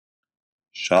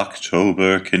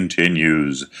Shocktober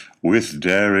continues with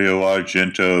Dario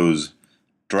Argento's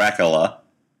Dracula.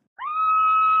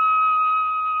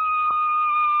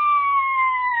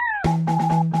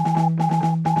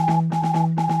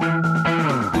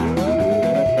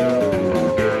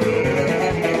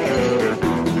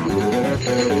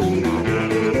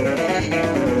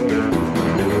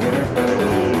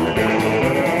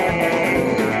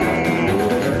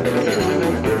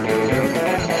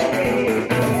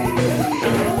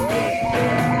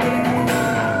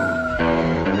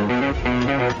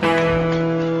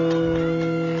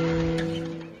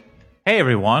 Hey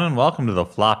everyone, and welcome to the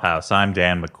Flophouse. I'm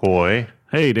Dan McCoy.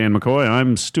 Hey, Dan McCoy.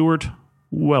 I'm Stuart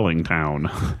Wellington.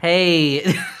 Hey,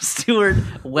 Stuart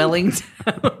Wellington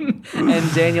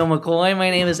and Daniel McCoy. My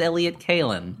name is Elliot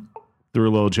Kalin. Threw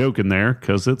a little joke in there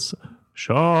because it's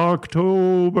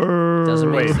Shocktober. Doesn't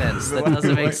make sense. That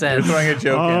doesn't make sense. You're throwing a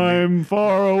joke in. I'm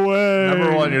far away.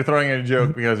 Number one, you're throwing in a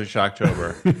joke because it's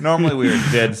Shocktober. Normally we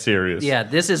are dead serious. Yeah,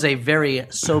 this is a very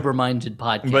sober-minded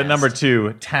podcast. But number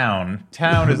two, town.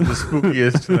 Town is the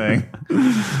spookiest thing.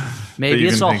 Maybe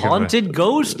it's a haunted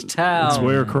ghost town. It's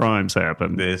where crimes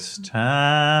happen. This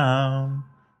town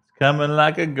is coming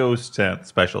like a ghost town.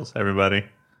 Specials, everybody.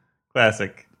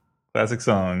 Classic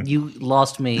song. You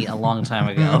lost me a long time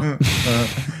ago.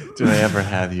 Did I ever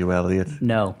have you, Elliot?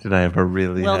 No. Did I ever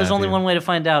really Well, have there's only you? one way to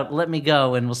find out. Let me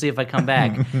go, and we'll see if I come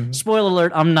back. Spoiler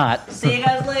alert, I'm not. See you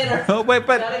guys later. Oh, wait,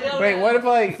 but what if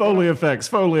I... Foley effects.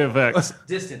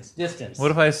 Distance.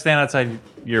 What if I stand outside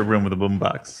your room with a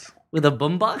boombox? With a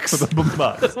boombox? With a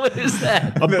boombox. What is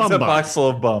that? A That's bum a box. box full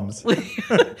of bums. What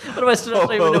if I stood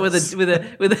outside your window with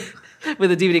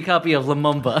a DVD copy of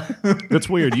Lumumba? That's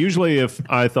weird. Usually if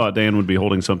I thought Dan would be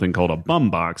holding something called a bum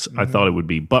box, I thought it would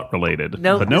be butt related.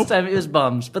 No, but this nope. time it was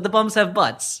bums, but the bums have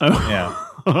butts. Yeah.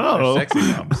 Oh. They're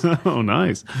sexy bums. Oh,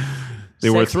 nice. They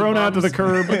were Sexy thrown out to the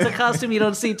bums. curb. It's a costume you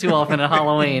don't see too often at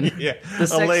Halloween. Yeah, The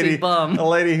sexy bum. A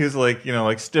lady who's like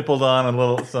stippled on a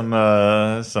little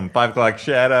some 5 o'clock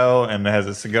shadow and has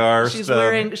a cigar. She's stub.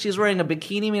 wearing a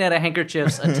bikini made out of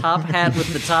handkerchiefs, a top hat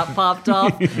with the top popped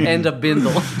off, and a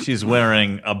bindle. She's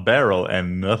wearing a barrel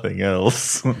and nothing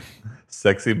else.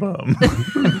 Sexy bum.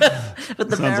 But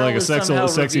the Sounds barrel like a is somehow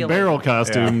sexy revealing. barrel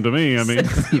costume to me. I mean,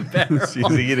 Sexy barrel.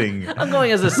 She's eating. I'm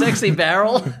going as a sexy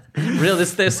barrel.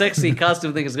 This sexy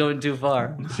costume thing is going too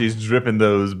far. She's dripping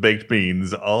those baked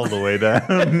beans all the way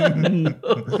down.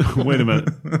 wait a minute.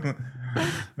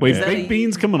 Wait, that baked a-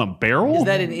 beans come in a barrel? Is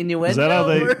that an innuendo? Is that how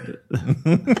they...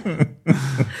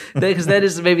 Because that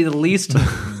is maybe the least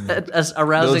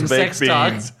arousing Those baked sex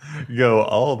talk. beans go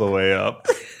all the way up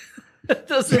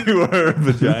Doesn't- to her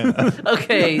vagina.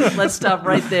 Okay, let's stop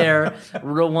right there.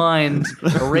 Rewind.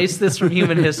 Erase this from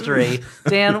human history.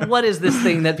 Dan, what is this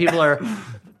thing that people are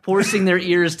forcing their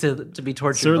ears to be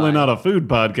tortured Certainly by? not a food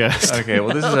podcast. Okay,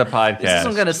 well, this is a podcast. This is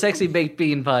some kind of sexy baked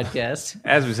bean podcast.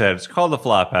 As we said, it's called The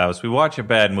Flophouse. We watch a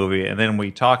bad movie and then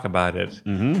we talk about it.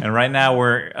 Mm-hmm. And right now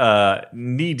we're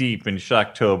knee-deep in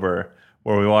Shocktober,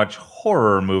 where we watch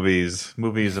horror movies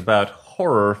about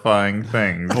horrifying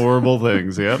things. Horrible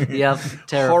things, yep. Yep,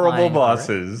 terrifying. Horrible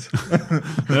bosses.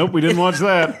 Nope, we didn't watch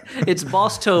that. It's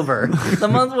Boss-tober, the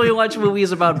month where we watch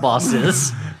movies about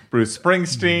bosses. Bruce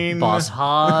Springsteen. Boss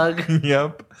Hog.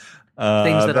 Yep. Things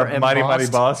that the are Mighty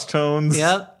embossed. Boss Tones.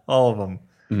 Yep. All of them.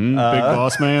 Big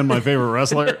Boss Man, my favorite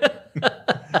wrestler.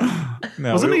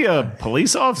 No, Wasn't he a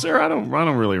police officer? I don't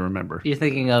really remember. You're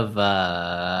thinking of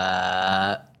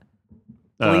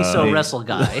Police Wrestle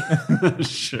Guy.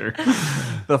 Sure.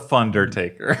 The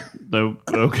Fundertaker. No,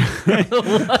 okay.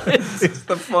 It's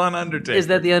the Fun Undertaker. Is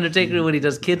that the Undertaker when he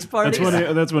does kids parties?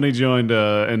 That's when he joined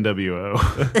NWO.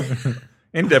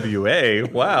 NWA?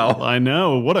 Wow. I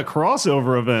know. What a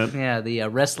crossover event. Yeah, the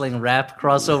wrestling rap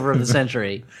crossover of the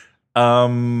century.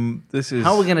 This is...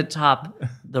 How are we going to top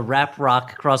the rap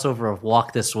rock crossover of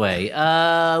Walk This Way?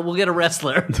 We'll get a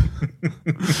wrestler.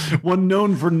 One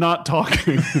known for not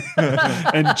talking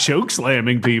and choke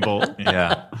slamming people.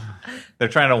 Yeah. They're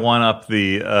trying to one-up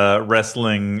the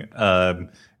wrestling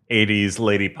 80s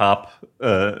lady pop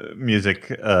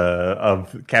music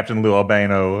of Captain Lou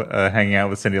Albano hanging out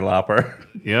with Cyndi Lauper.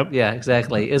 Yep. Yeah,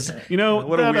 exactly. You know,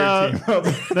 What a weird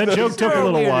team. that joke took a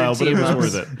little Weirder while, but it was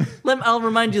team-ups. worth it. I'll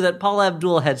remind you that Paul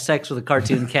Abdul had sex with a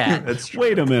cartoon cat. That's true.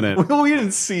 Wait a minute. We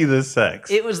didn't see the sex.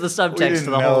 It was the we subtext didn't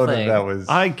to the know whole that thing. that was...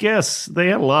 I guess they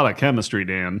had a lot of chemistry,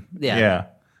 Dan. Yeah.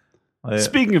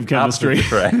 Speaking of chemistry. Opposite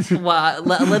correct. Well,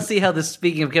 let's see how this,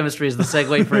 speaking of chemistry, is the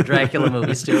segue for a Dracula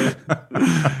movie, Stuart.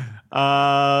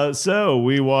 So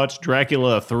we watched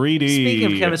Dracula 3D.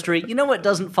 Speaking of chemistry, you know what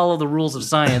doesn't follow the rules of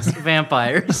science?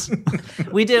 Vampires.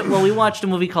 We watched a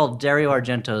movie called Dario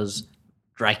Argento's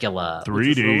Dracula, 3D.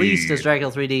 which was released as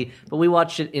Dracula 3D, but we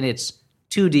watched it in its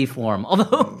 2D form.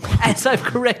 Although, as I've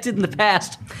corrected in the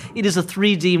past, it is a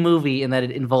 3D movie in that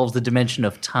it involves the dimension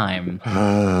of time.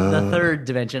 The third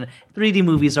dimension. 3D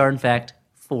movies are, in fact,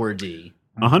 4D.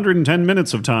 110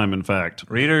 minutes of time, in fact.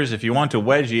 Readers, if you want to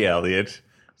wedgie Elliot,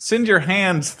 send your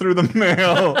hands through the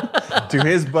mail to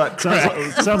his butt crack.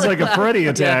 Sounds like a Freddy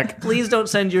attack. Please don't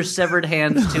send your severed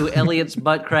hands to Elliot's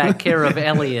butt crack, care of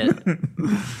Elliot.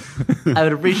 I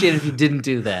would appreciate it if you didn't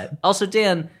do that. Also,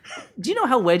 Dan, do you know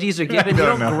how wedgies are given? You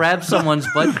don't grab someone's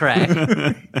butt crack.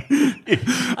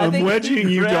 I'm wedging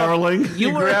you, darling.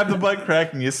 You grab the butt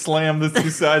crack and you slam the two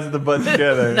sides of the butt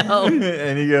together. No.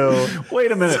 And you go,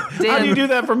 Wait a minute. How Dan- do you do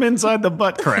that from inside the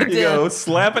butt crack? you go,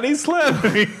 slappity,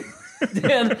 slappity.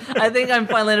 Dan, I think I'm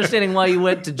finally understanding why you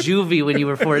went to juvie when you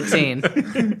were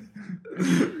 14.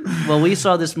 Well, we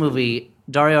saw this movie,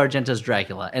 Dario Argento's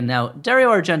Dracula. And now, Dario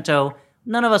Argento,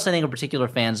 none of us, I think, are particular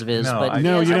fans of his, No, but I- he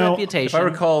No, has you a know, reputation. If I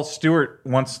recall, Stewart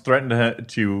once threatened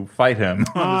to fight him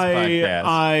on this podcast.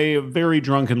 I very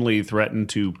drunkenly threatened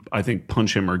to, I think,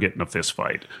 punch him or get in a fist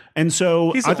fight. And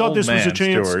so He's I an thought old this was a man,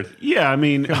 chance. Stewart. Yeah, I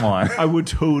mean, Come on. I would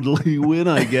totally win,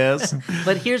 I guess.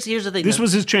 But here's the thing. This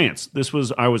was his chance.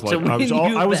 I was To win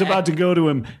you I was back. about to go to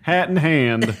him, hat in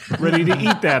hand, ready to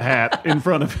eat that hat in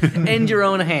front of him. in your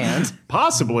own hand.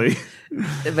 Possibly.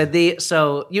 But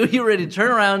so you ready to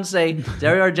turn around and say,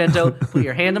 Dario Argento, put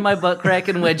your hand in my butt crack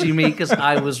and wedgie me because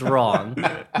I was wrong.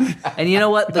 And you know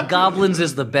what? The Goblins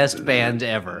is the best band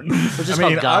ever. We're just I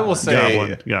mean, called I will Goblins.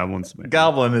 say Goblin.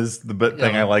 Goblin is the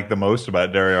thing I like the most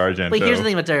about Dario Argento. But here's the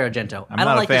thing about Dario Argento. I don't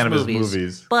not a like fan his of his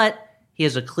movies. but he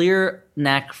has a clear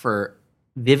knack for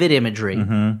vivid imagery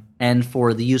Mm-hmm. and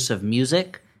for the use of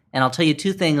music. And I'll tell you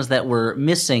two things that were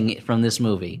missing from this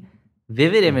movie.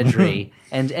 Vivid imagery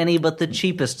and any but the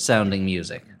cheapest sounding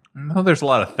music. No, there's a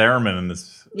lot of theremin in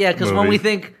this. Yeah, because when movie. we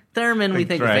think theremin, we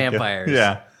think of Dracula. vampires.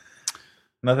 Yeah.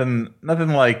 Nothing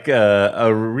like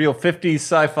a real 50s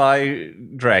sci-fi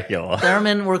Dracula.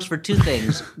 Theremin works for two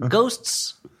things: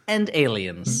 ghosts and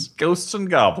aliens. Ghosts and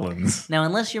goblins. Now,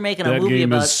 unless you're making a That movie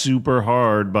game about is super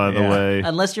hard, by the Yeah. way.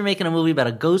 unless you're making a movie about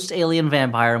a ghost, alien,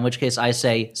 vampire, in which case I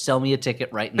say sell me a ticket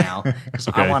right now because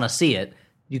I Okay. want to see it.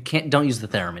 You don't use the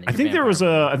theremin. I think there was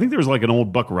like an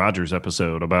old Buck Rogers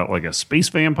episode about like a space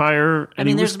vampire, and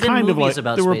mean, he was there's been kind of movies like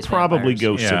about there were space probably vampires.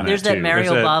 ghosts Yeah. in There's that that too.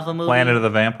 Mario There's Bava movie. Planet of the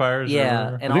Vampires. or Yeah,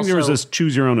 whatever. and I think there was also- this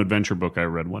choose your own adventure book I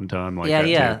read one time. Like Yeah, that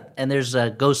yeah. Too. And there's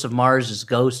Ghosts of Mars is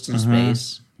ghosts in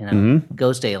space. You know, Mm-hmm.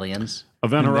 ghost aliens.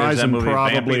 Event And there's that Horizon movie, Vampy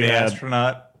probably the had.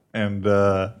 astronaut and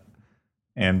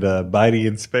Bitey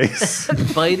in space.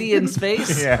 Bitey in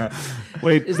space. Yeah.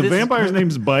 Wait, Is the this- vampire's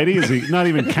name's Bitey. Is he not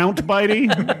even Count Bitey?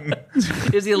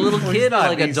 Is he a little kid or not.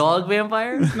 like a He's- dog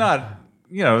vampire? Not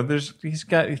he's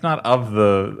not of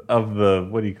the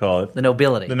what do you call it? The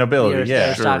nobility. The nobility,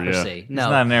 yeah. Sure, aristocracy. yeah. No,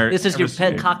 not an this is your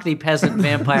pet cockney peasant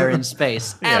vampire in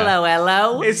space. Yeah. Hello,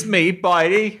 hello. It's me,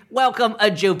 Bitey. Welcome,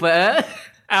 a Jupiter.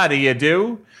 How do you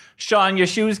do? Shine your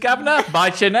shoes, governor.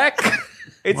 Bite your neck.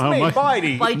 It's Wow, me, my-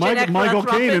 Bitey. Bite your neck, Michael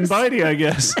Rock Caine and Robbins. Bitey, I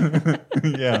guess.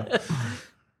 Yeah.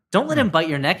 Don't let him bite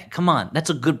your neck. Come on, that's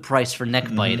a good price for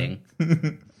neck biting.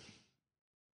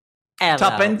 Hello.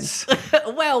 Tuppence.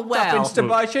 well. Tuppence to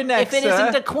bite your neck, If it sir.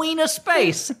 isn't the Queen of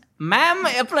Space, ma'am,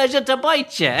 a pleasure to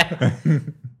bite you.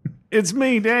 It's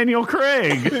me, Daniel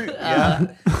Craig. Yeah.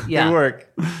 Yeah, Good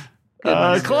work.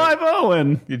 Clive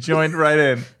Owen. You joined right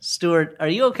in. Stuart, are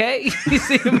you okay? You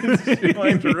seem-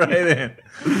 Joined right in.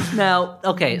 Now,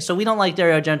 okay, so we don't like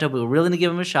Dario Argento, but we're really going to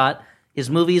give him a shot. His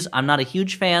movies, I'm not a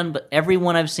huge fan, but every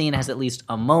one I've seen has at least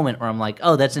a moment where I'm like,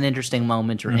 oh, that's an interesting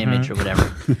moment or image or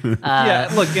whatever. Yeah,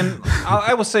 look, and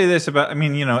I will say this about,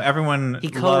 everyone He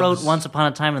co-wrote loves, Once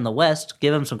Upon a Time in the West.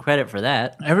 Give him some credit for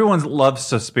that. everyone loves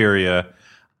Suspiria.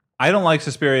 I don't like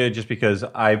Suspiria just because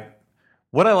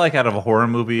what I like out of a horror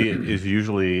movie is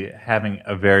usually having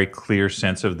a very clear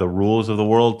sense of the rules of the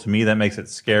world. To me, that makes it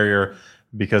scarier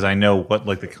because I know what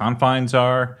like the confines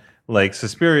are. Like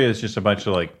Suspiria is just a bunch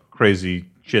of like crazy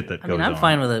shit that goes on. I'm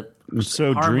fine with it. It's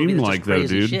so Horror movie that's dreamlike, just though,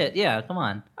 crazy dude. Shit. Yeah, come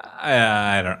on.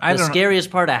 I don't The know.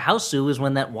 scariest part of House Zoo is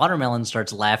when that watermelon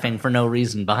starts laughing for no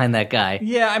reason behind that guy.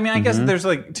 Yeah, I guess there's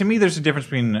like, to me, there's a difference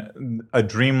between a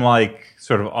dreamlike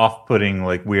sort of off-putting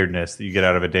like weirdness that you get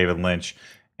out of a David Lynch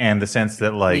and the sense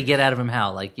that You like get out of him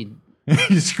how? Like you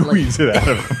you squeeze it out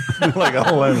of him like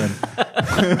a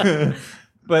lemon.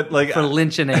 But like, for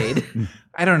Lynchinade.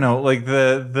 I don't know, like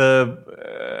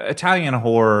the Italian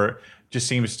horror just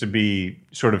seems to be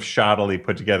sort of shoddily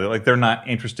put together. Like they're not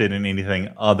interested in anything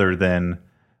other than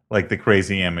like the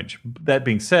crazy image. That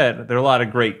being said, there are a lot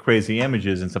of great crazy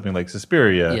images in something like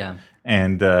Suspiria. Yeah.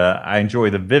 And I enjoy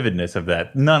the vividness of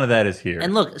that. None of that is here.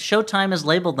 And look, Showtime has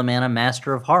labeled the man a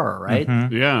master of horror, right?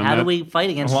 Yeah. How do we fight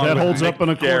against Along That with holds Mick up in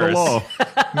a court of Garris. law.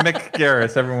 Mick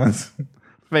Garris, everyone's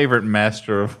favorite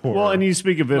master of horror. Well, and you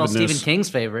speak of Well, vividness. Stephen King's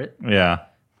favorite. yeah.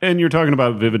 And you're talking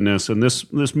about vividness, and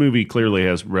this movie clearly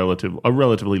has a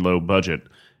relatively low budget,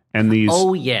 and these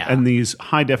and these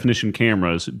high definition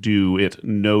cameras do it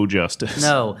no justice.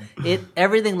 No,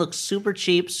 everything looks super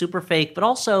cheap, super fake, but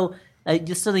also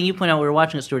just something you point out. We were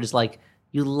watching it, Stuart. Is like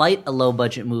you light a low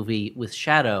budget movie with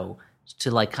shadow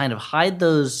to like kind of hide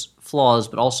those flaws,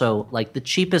 but also like the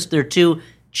cheapest. There are two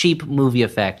cheap movie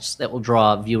effects that will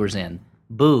draw viewers in: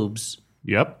 boobs,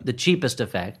 Yep. the cheapest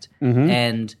effect,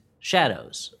 and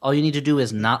shadows. All you need to do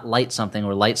is not light something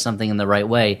or light something in the right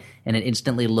way, and it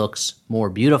instantly looks more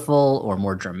beautiful or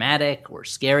more dramatic or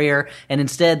scarier. And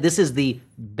instead, this is the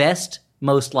best,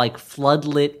 most like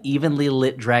floodlit, evenly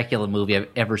lit Dracula movie I've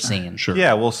ever seen. Sure.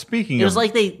 Yeah, well, speaking It of... was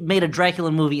like they made a Dracula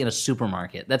movie in a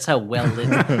supermarket. That's how well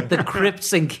lit the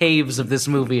crypts and caves of this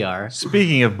movie are.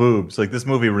 Speaking of boobs, like this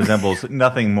movie resembles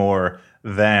nothing more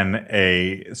than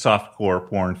a softcore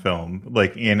porn film,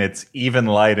 like in its even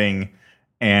lighting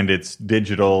and its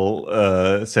digital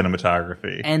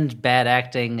cinematography. And bad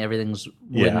acting, everything's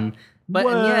wooden. Yeah. But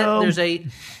and yet there's a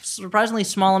surprisingly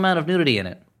small amount of nudity in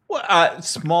it. Well,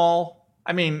 small.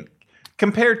 I mean,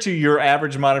 compared to your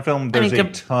average modern film, there's a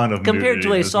ton of compared nudity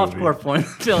to a in this softcore movie. porn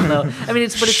film, though. I mean,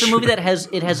 it's a movie that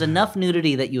has enough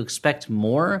nudity that you expect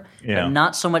more, Yeah. but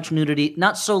not so much nudity,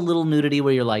 not so little nudity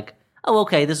where you're like, oh,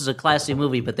 okay, this is a classy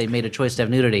movie, but they made a choice to have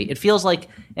nudity. It feels like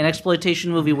an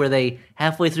exploitation movie where they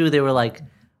halfway through they were like,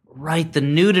 right, the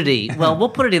nudity. Well, we'll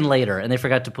put it in later, and they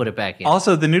forgot to put it back in.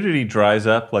 Also, the nudity dries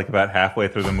up like about halfway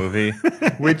through the movie,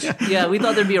 which Yeah, we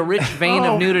thought there'd be a rich vein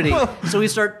of nudity, so we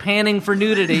start panning for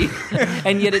nudity,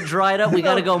 and yet it dried up. We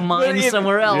got to go mine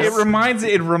somewhere else. It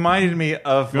reminded me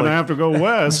of Gonna like, have to go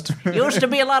west. Used to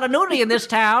be a lot of nudity in this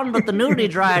town, but the nudity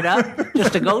dried up.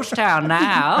 Just a ghost town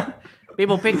now.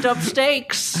 People picked up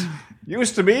stakes.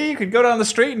 used to be you could go down the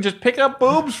street and just pick up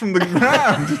boobs from the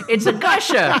ground. It's a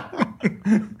gusher.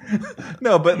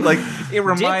 No, but like it Dip your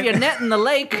reminds net in the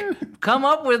lake. Come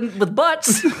up with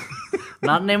butts.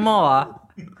 Not anymore.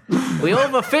 We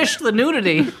overfished the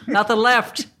nudity. Nothing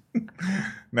left.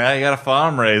 now you got to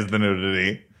farm raise the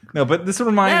nudity. No, but this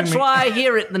reminded That's me. why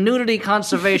here at the Nudity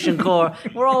Conservation Corps,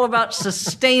 we're all about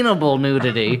sustainable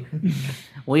nudity.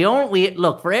 We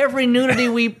look, for every nudity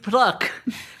we pluck,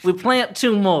 we plant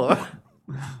two more.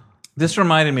 This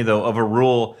reminded me though of a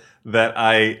rule that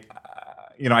I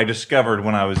discovered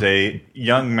when I was a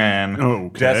young man,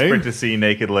 Okay. desperate to see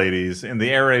naked ladies in the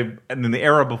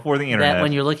era before the internet. That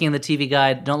when you're looking in the TV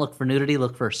guide, don't look for nudity,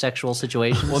 look for sexual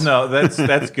situations. Well, no, that's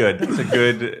good. That's a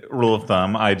good rule of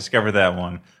thumb. I discovered that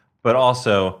one. But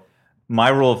also, my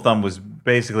rule of thumb was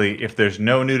basically if there's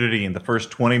no nudity in the first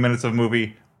 20 minutes of a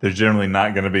movie, there's generally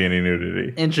not going to be any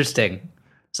nudity. Interesting.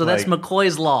 So that's Like,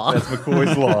 McCoy's law. That's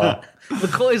McCoy's law.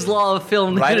 McCoy's law of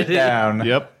film Write nudity. it down.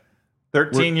 Yep.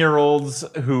 13-year-olds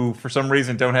who, for some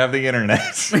reason, don't have the internet.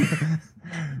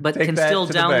 But Take can that still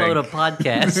to the download a bank.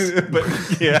 podcast.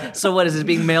 But yeah, So what is it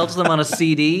being mailed to them on a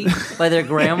CD by their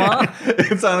grandma?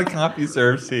 it's on a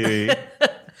CompuServe CD.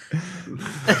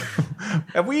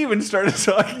 Have we even started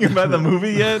talking about the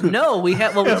movie yet? No, we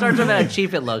have. Well, we started talking about how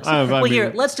cheap it looks. I well, mean,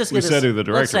 here, let's just we get this. said who the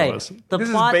let's director say was. The This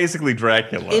plot. is basically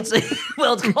Dracula. It's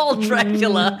it's called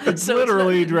Dracula. So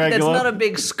literally it's not, Dracula. That's not a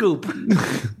big scoop.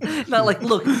 Not like,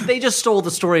 look, they just stole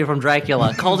the story from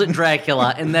Dracula, called it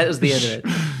Dracula, and that is the end of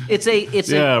it.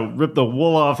 Yeah, rip the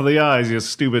wool off of the eyes, you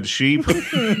stupid sheep.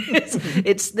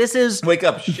 This is Wake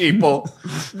up, sheeple.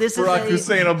 this Barack is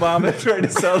Hussein Obama tried to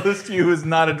sell this to you as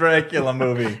not a Dracula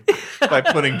movie by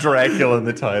putting Dracula in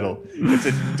the title. It's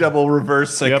a double reverse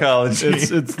Yep. psychology.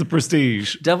 It's the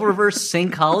prestige. double reverse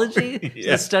syncology,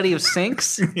 Yeah. the study of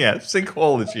sinks. Yeah,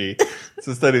 sinkhology. It's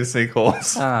a study of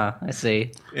sinkholes. Ah, I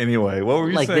see. Anyway, what were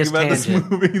you Like saying this about tangent.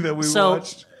 this movie that we So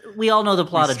watched? we all know the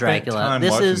plot We of spent Dracula. time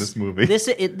This watching is this movie.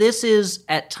 This is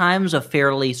at times a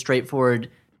fairly straightforward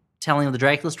telling of the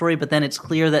Dracula story, but then it's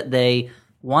clear that they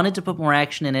wanted to put more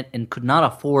action in it and could not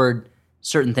afford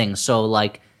certain things. So,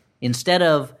 like, instead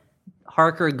of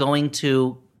Harker going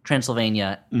to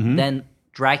Transylvania, then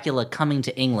Dracula coming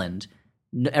to England,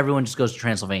 everyone just goes to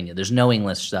Transylvania. There's no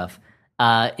English stuff.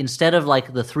 Instead of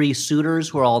like the three suitors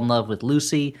who are all in love with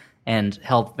Lucy and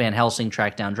help Van Helsing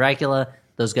track down Dracula,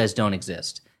 those guys don't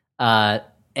exist.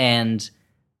 And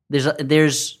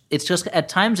there's it's just at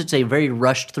times it's a very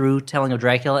rushed through telling of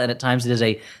Dracula, and at times it is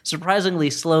a surprisingly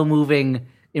slow moving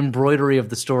embroidery of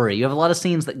the story. You have a lot of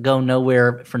scenes that go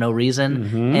nowhere for no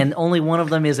reason, and only one of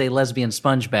them is a lesbian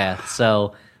sponge bath.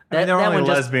 So There were that only one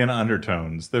just- lesbian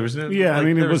undertones. There was no, Yeah, I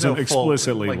mean, it there was wasn't no full-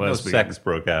 explicitly like, lesbian. No sex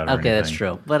broke out. Or Okay, that's anything.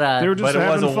 true. But They were just But it was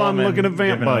having a fun woman looking at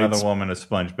vamp giving bites. another woman a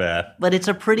sponge bath. but it's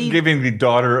a pretty Giving the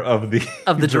daughter of the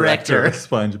director a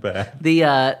sponge bath.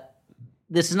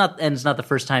 this is not, and it's not the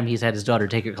first time he's had his daughter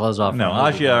take her clothes off. No, for a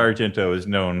movie. Asia Argento is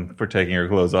known for taking her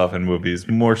clothes off in movies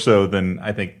more so than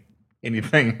I think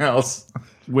anything else.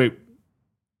 Wait,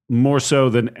 more so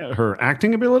than her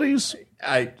acting abilities,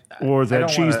 or that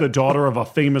she's the daughter of a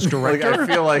famous director?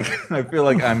 I feel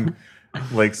like I'm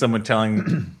like someone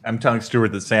telling Stuart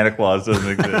that Santa Claus doesn't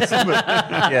exist. But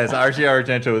yes, Asia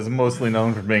Argento is mostly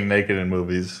known for being naked in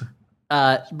movies.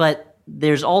 But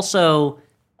there's also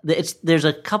there's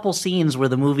a couple scenes where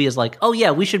the movie is like, oh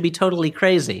yeah, we should be totally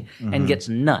crazy, and gets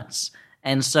nuts.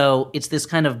 And so it's this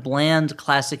kind of bland,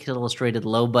 classic illustrated,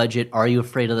 low budget, Are You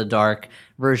Afraid of the Dark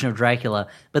version of Dracula.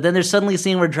 But then there's suddenly a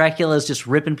scene where Dracula is just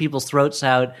ripping people's throats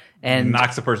out and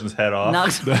knocks a person's head off.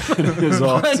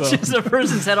 Punches a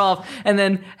person's head off, and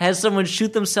then has someone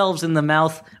shoot themselves in the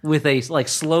mouth with a like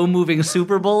slow moving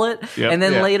super bullet. Yep. And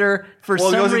then later, for some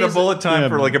it goes reason, into bullet time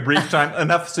for like a brief time,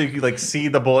 enough so you can like see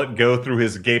the bullet go through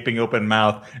his gaping open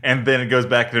mouth, and then it goes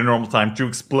back to normal time to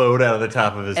explode out of the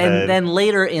top of his head. and then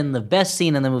later in the best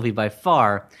scene in the movie by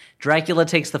far, Dracula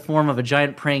takes the form of a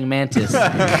giant praying mantis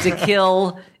to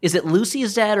kill. Is it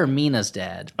Lucy's dad or Mina's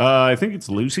dad? I think it's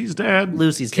Lucy's dad.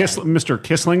 Lucy's dad. Mr.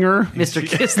 Kisslinger. Mr.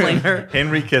 Kisslinger.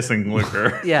 Henry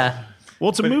Kissinger. Yeah. Well,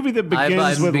 it's a movie that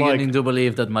begins with like to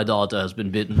believe that my daughter has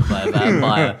been bitten by a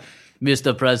vampire.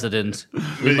 Mr. President,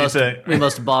 we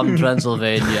must bomb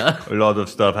Transylvania. A lot of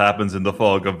stuff happens in the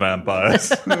fog of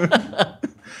vampires.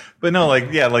 But no,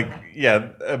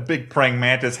 a big praying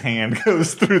mantis hand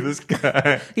goes through this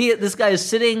guy. This guy is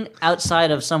sitting outside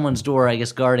of someone's door, I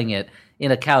guess, guarding it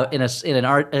in a couch in an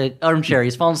armchair.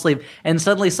 He's fallen asleep, and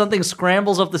suddenly something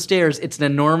scrambles up the stairs. It's an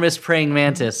enormous praying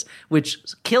mantis, which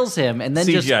kills him, and then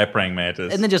CGI praying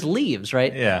mantis, and then just leaves.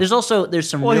 Right? Yeah. There's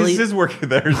some really his work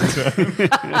there.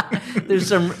 there's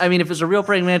some. I mean, if it's a real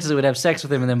praying mantis, it would have sex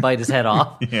with him and then bite his head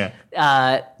off. Yeah.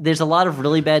 There's a lot of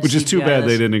really bad. Which is too CGI bad in they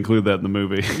this. didn't include that in the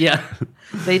movie. Yeah.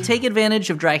 They take advantage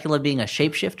of Dracula being a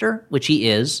shapeshifter, which he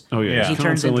is. Oh, yeah. He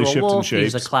turns into Constantly a shifting wolf.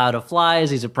 He's a shapes. cloud of flies.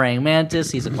 He's a praying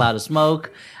mantis. He's a cloud of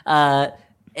smoke.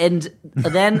 And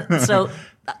then, so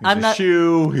I'm not.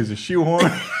 He's a shoehorn.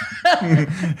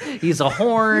 He's a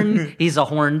horn. He's a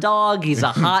horn dog. He's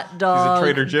a hot dog. He's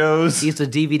a Trader Joe's. He's a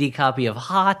DVD copy of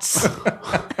Hots.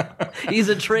 He's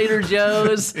a Trader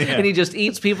Joe's, and he just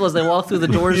eats people as they walk through the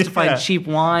doors to find cheap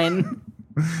wine.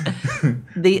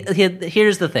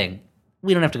 Here's the thing: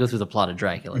 we don't have to go through the plot of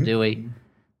Dracula, do we?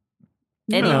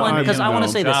 Anyone, because I want to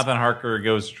say this: Jonathan Harker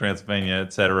goes to Transylvania,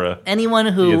 etc. anyone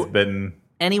He who gets bitten.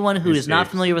 Anyone who is not escapes.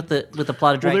 familiar with the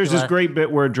plot of Dracula, Well, there's this great bit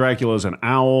where Dracula's an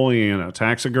owl and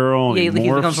attacks a girl. And he he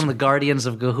becomes morphs. from the Guardians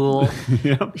of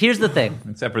Ga'Hoole. Here's the thing: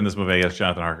 Except for in this movie, I guess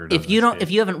Jonathan Harker doesn't if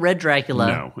you haven't read Dracula,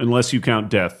 No, unless you count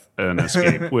death and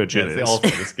escape, which it It's is. the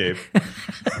ultimate escape.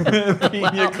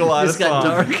 Pina colada this got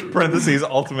song, dark. parentheses,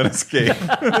 ultimate escape.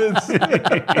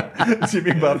 It's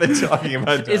Jimmy Buffett talking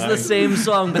about it's the same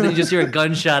song, but then you just hear a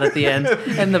gunshot at the end,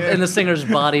 and the singer's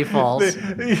body falls.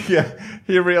 Yeah,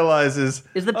 he realizes.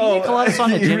 Is the Pina Colada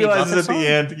song a He Jimmy realizes Buffett at song? the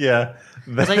end, yeah.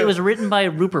 It's like it was written by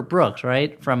Rupert Brooks,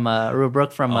 right? From Rupert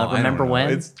Brooks from I don't Remember know. When?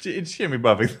 It's Jimmy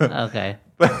Buffett. Okay.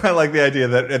 But I like the idea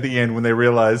that at the end, when they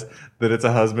realize that it's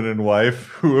a husband and wife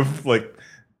who have like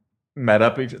met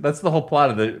up each. That's the whole plot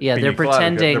of the. Yeah, Pina they're Colada.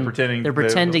 pretending. They're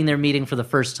pretending they're meeting for the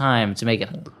first time to make it.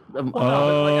 I don't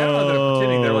know they're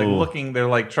pretending. They're like looking. They're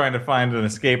like trying to find an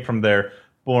escape from their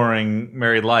boring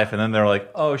married life, and then they're like,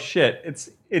 "Oh shit,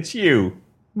 it's you,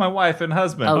 my wife and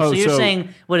husband." Oh, so you're so- saying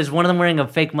what is one of them wearing a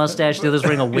fake mustache, the other's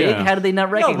wearing a wig? Yeah. How did they not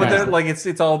No, recognize? but they're, it? like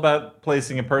it's all about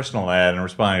placing a personal ad and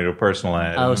responding to a personal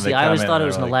ad. Oh, And see, they I come always in thought it and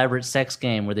was an they're like, elaborate sex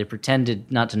game where they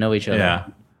pretended not to know each other. Yeah.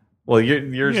 Well,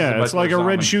 yours. Yeah, is much it's like more a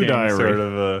Red Solomon Shoe King Diary. Sort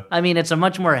of a, I mean, it's a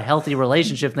much more healthy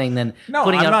relationship thing than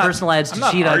putting I'm out not, personal ads to I'm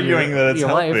not cheat on your, arguing that it's your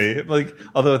healthy. wife. Like,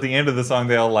 although at the end of the song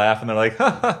they all laugh and they're like, ha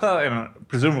ha ha, and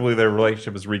presumably their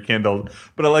relationship is rekindled.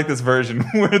 But I like this version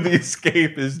where the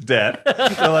escape is death.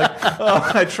 They're like,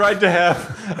 oh, I tried to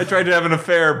have an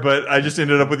affair, but I just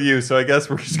ended up with you. So I guess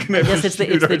we're just gonna. I guess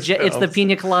it's the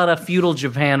Pina Colada feudal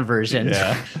Japan version.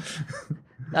 Yeah.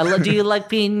 Do you like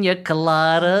pina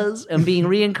coladas and being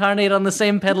reincarnated on the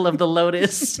same petal of the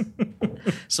lotus?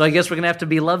 So I guess we're going to have to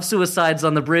be love suicides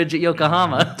on the bridge at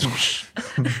Yokohama.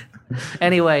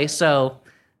 Anyway, so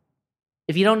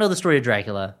if you don't know the story of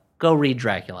Dracula, go read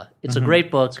Dracula. It's a great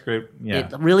book. It's great. Yeah.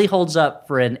 It really holds up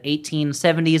for an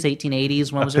 1870s,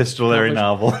 1880s. When was it Epistolary published?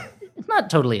 novel. It's not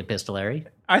totally epistolary.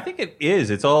 I think it is.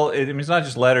 It's all. I mean, it's not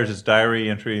just letters. It's diary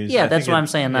entries. Yeah, that's what I'm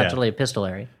saying. Not totally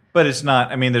epistolary. But it's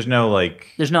not. I mean, there's no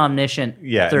omniscient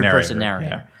third-person narrator.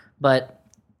 Yeah. But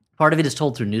part of it is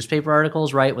told through newspaper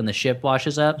articles, right? When the ship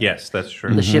washes up. Yes, that's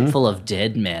true. The ship full of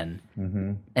dead men,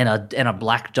 and a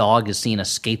black dog is seen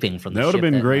escaping from the ship. That would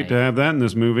have been great to have that in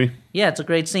this movie. Yeah, it's a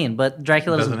great scene, but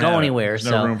Dracula doesn't go anywhere. There's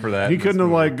no room for that. He couldn't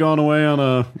have gone away on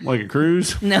a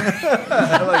cruise, No.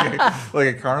 like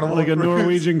a carnival, like a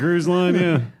Norwegian cruise line.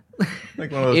 Yeah.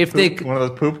 Like one of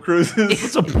those poop cruises.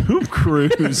 It's a poop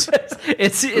cruise.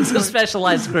 It's a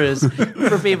specialized cruise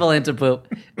for people into poop.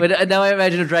 But now I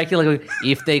imagine a Dracula going,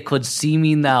 if they could see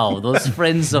me now, those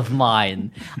friends of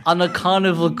mine, on a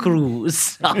carnival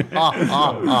cruise.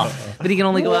 But he can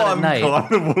only go out at night.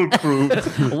 Carnival cruise.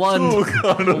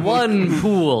 One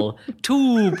pool,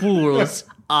 two pools.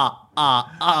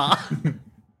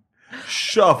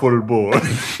 Shuffleboard.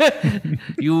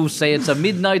 You say it's a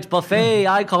midnight buffet.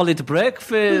 I call it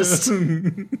breakfast.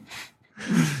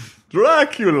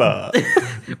 Dracula.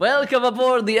 Welcome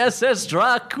aboard the SS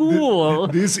Dracula.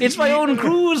 It's my own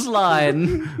cruise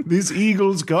line. This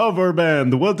Eagles cover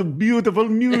band. What beautiful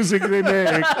music they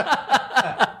make.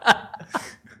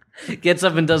 Gets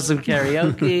up and does some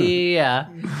karaoke.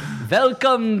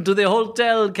 Welcome to the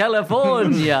Hotel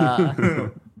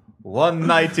California. One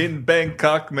night in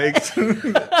Bangkok makes.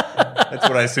 That's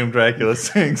what I assume Dracula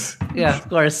sings. Yeah, of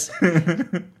course.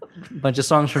 Bunch of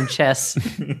songs from Chess.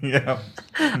 Yeah.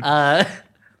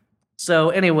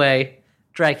 So anyway,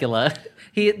 Dracula.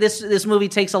 This movie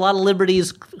takes a lot of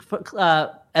liberties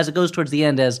as it goes towards the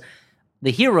end, as the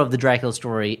hero of the Dracula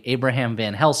story, Abraham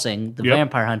Van Helsing, the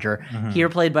vampire hunter, here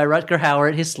played by Rutger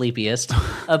Hauer, his sleepiest,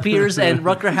 appears, and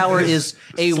Rutger Hauer is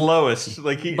a slowest.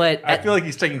 I feel like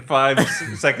he's taking 5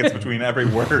 seconds between every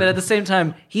word. But at the same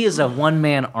time, he is a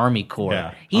one-man army corps.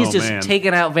 Yeah. He's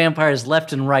taking out vampires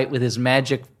left and right with his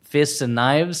magic fists and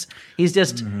knives. He's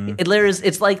just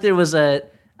it's like there was a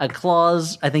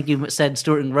clause, I think you said,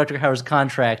 Stuart, in Rutger Hauer's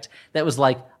contract that was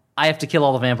like, I have to kill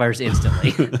all the vampires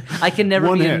instantly. I can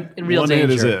never be in real danger. One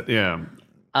hit is it, yeah.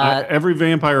 Every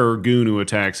vampire or goon who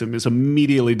attacks him is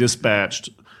immediately dispatched.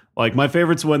 Like, my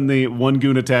favorite's when the one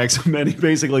goon attacks him and he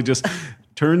basically just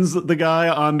turns the guy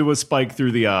onto a spike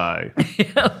through the eye.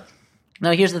 Yeah.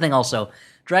 Now, here's the thing also.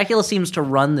 Dracula seems to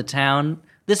run the town.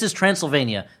 This is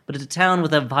Transylvania, but it's a town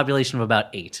with a population of about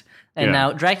 8. And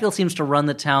now Dracula seems to run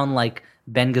the town like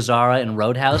Ben Gazzara in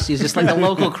Roadhouse. He's just like a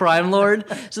local crime lord.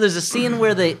 So there's a scene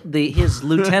where his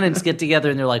lieutenants get together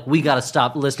and they're like, we got to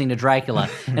stop listening to Dracula.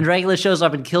 And Dracula shows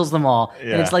up and kills them all.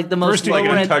 Yeah. And it's like the most like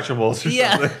Untouchables or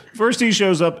something. First he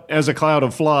shows up as a cloud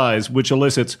of flies, which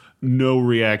elicits no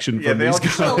reaction from these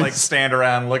guys. They all just stand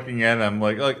around looking at him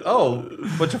like, oh,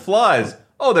 bunch of flies.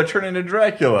 Oh, they're turning into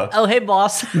Dracula. Oh, hey,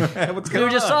 boss. What's going on? We were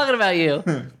just talking about you.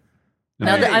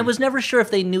 Now, I was never sure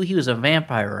if they knew he was a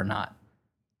vampire or not.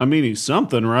 I mean, he's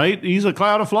something, right? He's a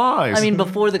cloud of flies. I mean,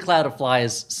 before the cloud of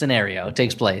flies scenario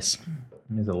takes place.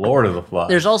 He's the Lord of the Flies.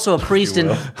 There's also a priest in...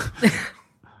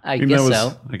 I guess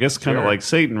so. I guess kind of like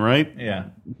Satan, right? Yeah.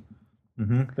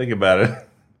 Mm-hmm. Think about it.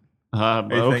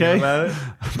 Okay.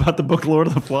 About the book Lord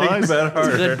of the Flies? It's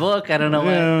a good book. I don't know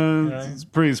why. It's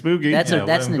pretty spooky. That's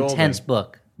an intense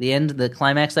book. The end, the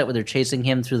climax, that where they're chasing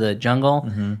him through the jungle,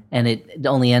 and it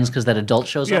only ends because that adult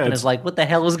shows up and is like, "What the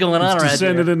hell is going on around here?"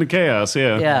 Descended into chaos.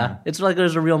 Yeah, yeah. It's like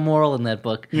there's a real moral in that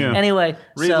book. Yeah. Anyway,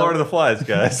 read Lord of the Flies,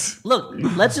 guys. Look,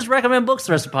 let's just recommend books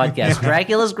the rest of the podcast.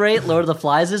 Dracula's great. Lord of the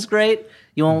Flies is great.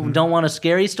 You don't want a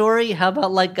scary story? How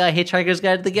about like Hitchhiker's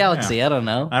Guide to the Galaxy? Yeah. I don't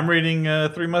know. I'm reading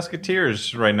Three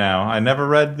Musketeers right now. I never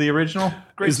read the original.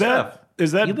 Great stuff.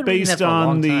 Is that based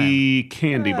on the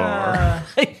candy bar?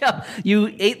 Yeah,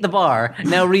 you ate the bar.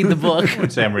 Now read the book. I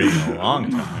wouldn't say I'm reading a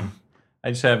long time. I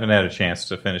just haven't had a chance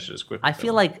to finish it as quickly. I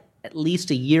feel like at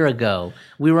least a year ago,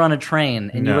 we were on a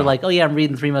train, and you were like, oh yeah, I'm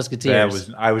reading Three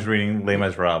Musketeers. I was reading Les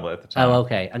Miserables at the time. Oh,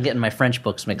 okay. I'm getting my French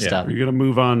books mixed up. Are you going to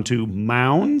move on to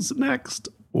Mounds next?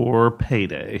 Or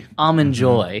Payday? Almond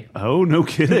Joy. Oh, no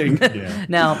kidding.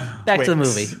 Now, back to the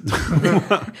movie.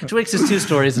 Twix is 2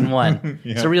 stories in one.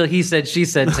 Yeah. It's a real he said, she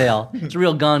said tale. It's a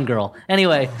real Gone Girl.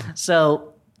 Anyway,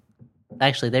 so...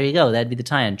 Actually, there you go. That'd be the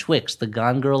tie-in. Twix, the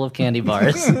Gone Girl of candy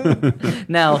bars.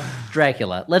 Now,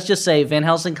 Dracula. Let's just say Van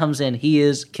Helsing comes in. He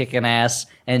is kicking ass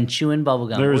and chewing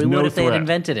bubblegum. There is no would if they had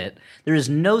invented it. There is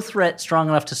no threat strong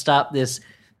enough to stop this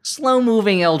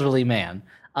slow-moving elderly man.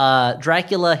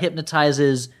 Dracula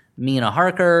hypnotizes Mina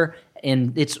Harker,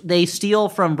 and they steal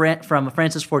from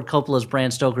Francis Ford Coppola's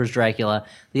Bram Stoker's Dracula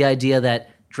the idea that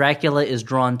Dracula is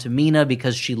drawn to Mina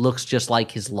because she looks just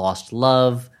like his lost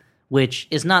love, which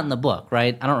is not in the book,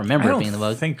 right? I don't remember it being in the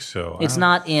book. I think so. It's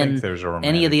not in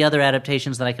any of the other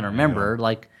adaptations that I can remember.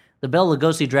 Like the Bela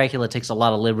Lugosi Dracula takes a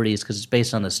lot of liberties because it's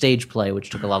based on the stage play, which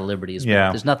took a lot of liberties.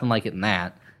 But there's nothing like it in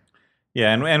that.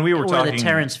 Yeah, and we were talking... Or the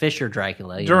Terrence Fisher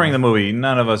Dracula. During the movie,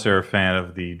 none of us are a fan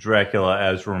of the Dracula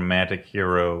as romantic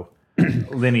hero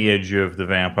lineage of the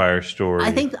vampire story.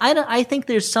 I think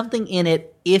there's something in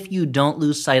it if you don't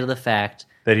lose sight of the fact...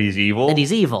 That he's evil? That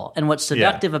he's evil. And what's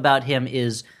seductive about him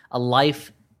is a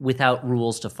life without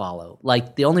rules to follow.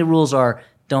 Like, the only rules are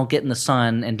don't get in the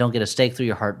sun and don't get a stake through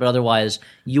your heart, but otherwise,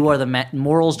 you are the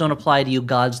morals don't apply to you,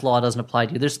 God's law doesn't apply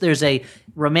to you. There's a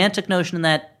romantic notion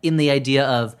in the idea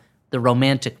of the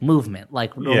romantic movement,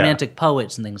 like romantic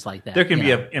poets and things like that. There can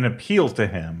be an appeal to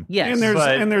him. Yes. And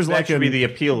there's that like should be the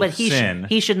appeal of sin.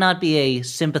 He should not be a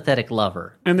sympathetic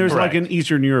lover. And there's like an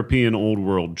Eastern European old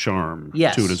world charm to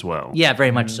it as well. Yeah,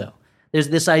 very much so. There's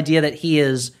this idea that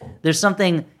there's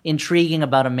something intriguing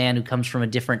about a man who comes from a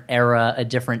different era, a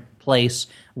different place,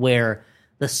 where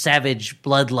the savage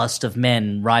bloodlust of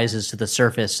men rises to the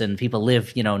surface and people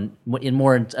live, in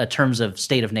more terms of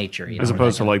state of nature. As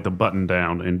opposed to like the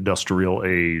button-down industrial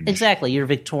age. Exactly. Your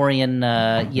Victorian,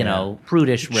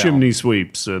 prudish realm. Chimney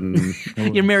sweeps and...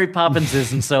 Your Mary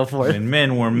Poppinses and so forth. And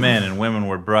men were men and women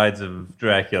were brides of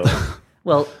Dracula.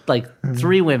 Well, like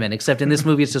 3 women, except in this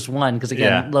movie it's just 1, because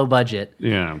again, low budget.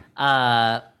 Yeah.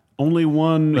 Only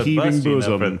one heaving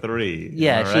bosom. For 3.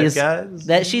 Yeah,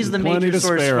 guys? She's the major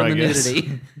source from the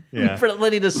nudity.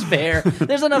 Plenty to spare.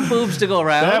 There's enough boobs to go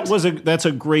around. That's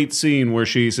a great scene where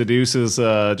she seduces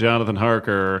Jonathan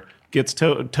Harker, gets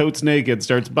totes naked,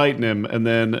 starts biting him, and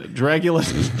then Dracula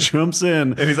jumps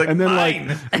in, and he's like, and then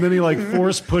Mine! and then he like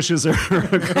force pushes her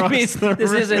across the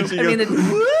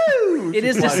room. It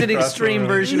is just an extreme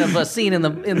version of a scene in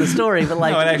the story, but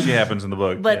like no, it actually happens in the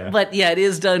book. But it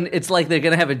is done. It's like they're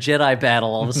going to have a Jedi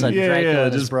battle all of a sudden. Dracula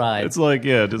and his bride. It's like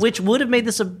which would have made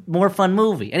this a more fun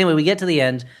movie. Anyway, we get to the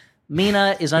end.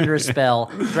 Mina is under a spell.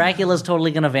 Dracula's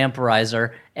totally going to vampirize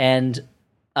her, and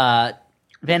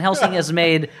Van Helsing has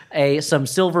made some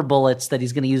silver bullets that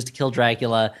he's going to use to kill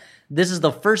Dracula. This is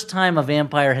the first time a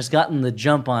vampire has gotten the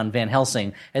jump on Van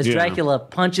Helsing, as Dracula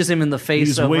punches him in the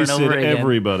face over and over again.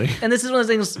 Everybody. And this is one of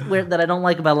the things that I don't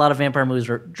like about a lot of vampire movies,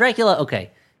 where Dracula,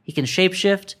 he can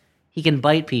shapeshift, he can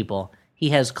bite people,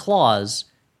 he has claws,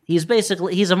 he's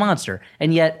a monster,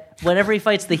 and yet whenever he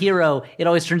fights the hero, it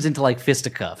always turns into like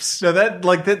fisticuffs. So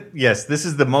yes, this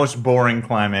is the most boring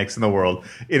climax in the world.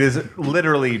 It is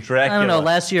literally Dracula. I don't know,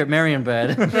 last year at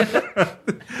Marienbad.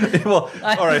 Well,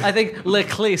 all right. I think Le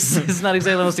Clis is not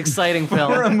exactly the most exciting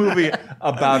film. For a movie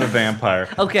about a vampire.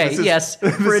 Okay,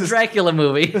 for a Dracula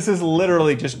movie. This is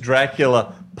literally just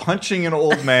Dracula punching an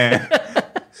old man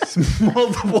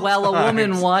while a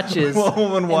woman watches.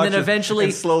 And then eventually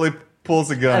and slowly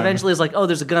pulls a gun. Eventually, it's like, oh,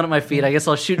 there's a gun at my feet. I guess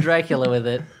I'll shoot Dracula with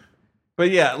it. But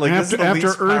yeah, like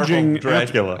after urging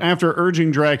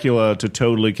Dracula to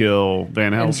totally kill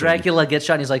Van Helsing, and Dracula gets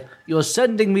shot, and he's like, "You're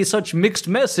sending me such mixed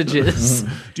messages."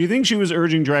 Do you think she was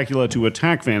urging Dracula to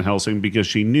attack Van Helsing because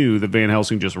she knew that Van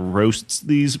Helsing just roasts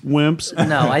these wimps?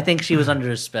 No, I think she was under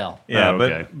a spell.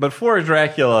 Yeah, but for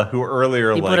Dracula, who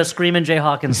earlier he put a Screamin' Jay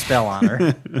Hawkins spell on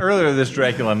her. Earlier, this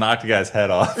Dracula knocked a guy's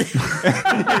head off. Maybe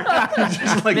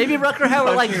Rutger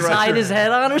Hauer tied his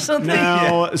head on or something.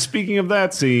 Now, speaking of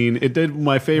that scene, it did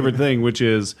my favorite thing, which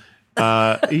is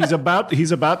he's about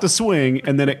to swing,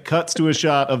 and then it cuts to a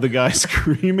shot of the guy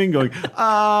screaming, going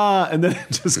and then it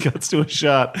just cuts to a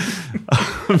shot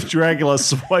of Dracula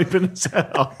swiping his head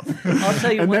off. I'll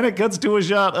tell you, then it cuts to a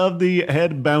shot of the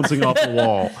head bouncing off the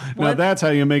wall. Now that's how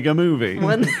you make a movie.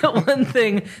 One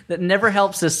thing that never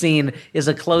helps a scene is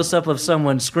a close up of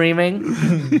someone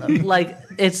screaming. Like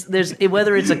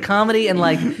whether it's a comedy and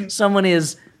like someone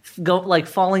is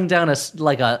falling down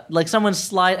someone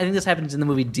slide. I think this happens in the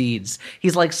movie Deeds.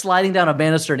 He's like sliding down a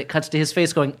banister, and it cuts to his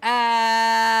face going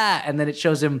and then it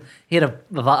shows him hit a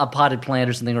potted plant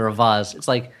or something, or a vase. It's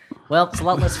like, well, it's a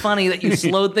lot less funny that you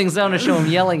slowed things down to show him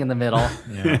yelling in the middle.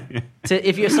 Yeah.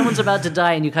 If someone's about to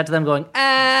die and you cut to them going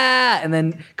and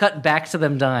then cut back to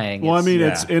them dying. Well,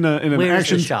 it's in an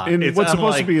action shot. In what's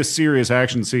supposed to be a serious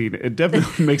action scene, it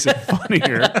definitely makes it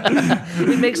funnier.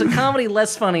 It makes a comedy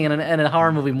less funny and a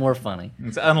horror movie more funny.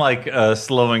 It's unlike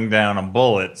slowing down a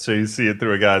bullet, so you see it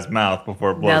through a guy's mouth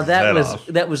before it blows his head off.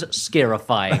 That was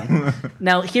scarifying.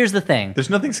 Now, here's the thing. There's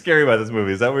nothing scary about this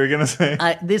movie. Is that what you're going to say?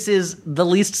 This is the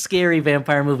least scary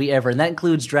vampire movie ever, and that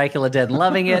includes Dracula Dead and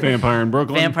Loving It, Vampire in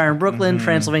Brooklyn,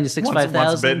 Transylvania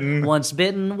 65000, Once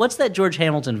Bitten. What's that George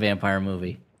Hamilton vampire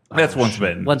movie? That's Once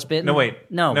Bitten. Once Bitten? No, wait.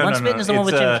 No, Once Bitten is the one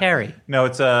with Jim Carrey. No,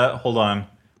 it's hold on.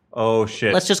 Oh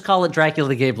shit! Let's just call it Dracula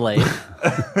the Gay Blade.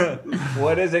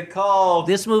 What is it called?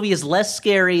 This movie is less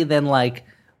scary than like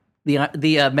the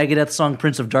Megadeth song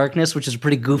 "Prince of Darkness," which is a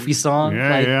pretty goofy song.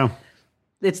 Yeah.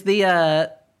 It's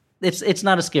it's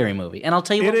not a scary movie, and I'll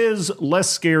tell you It is less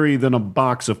scary than a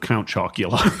box of Count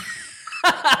Chocula.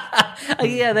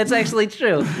 Yeah, that's actually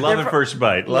true. Love at First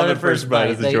Bite. Love at First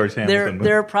Bite is the George Hamilton movie.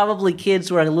 There are probably kids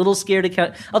who are a little scared to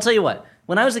count. I'll tell you what.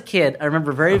 When I was a kid, I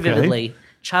remember very vividly,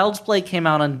 Child's Play came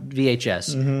out on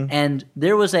VHS, and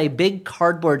there was a big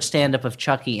cardboard stand-up of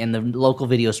Chucky in the local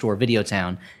video store,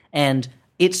 Videotown, and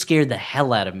it scared the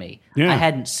hell out of me. Yeah. I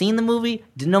hadn't seen the movie,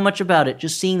 didn't know much about it.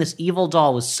 Just seeing this evil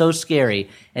doll was so scary.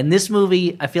 And this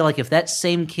movie, I feel like if that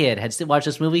same kid had watched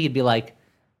this movie, he'd be like,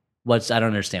 I don't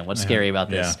understand. What's scary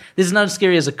about this? Yeah. This is not as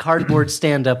scary as a cardboard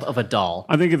stand-up of a doll.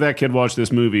 I think if that kid watched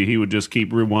this movie, he would just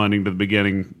keep rewinding to the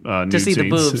beginning To see the scenes.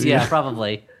 boobs, yeah,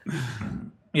 probably.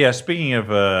 Yeah, speaking of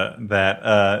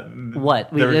that,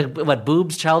 What? What,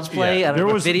 boobs, Child's Play? Yeah. I don't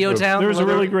know, Video Town? There was a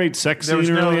really great sex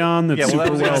scene early on that's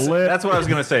super well lit. That's what I was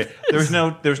going to say. There's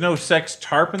no sex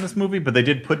tarp in this movie, but they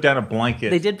did put down a blanket.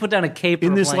 They did put down a cape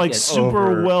in or a this like blanket.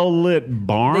 super well lit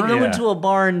barn. They go Yeah. into a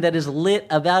barn that is lit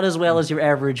about as well as your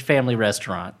average family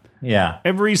restaurant. Yeah.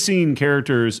 Every scene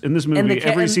characters in this movie, the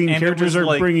every scene and it characters was are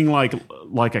like- bringing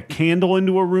like a candle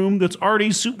into a room that's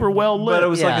already super well lit. But it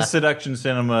was like Yeah. a seduction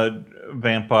cinema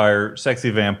sexy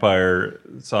vampire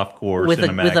softcore With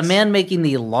Cinemax. a man making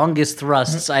the longest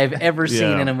thrusts I've ever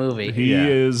seen in a movie. He Yeah.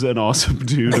 is an awesome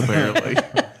dude, apparently.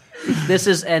 This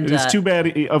is and It's too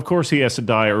bad. Of course, he has to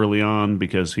die early on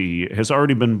because he has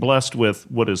already been blessed with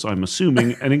what is, I'm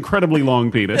assuming, an incredibly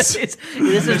long penis. this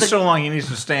It's is so long he needs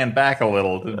to stand back a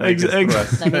little to make his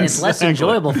thrust. I mean, it's less Exactly.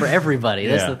 enjoyable for everybody.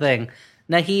 That's Yeah. the thing.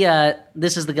 Now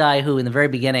this is the guy who, in the very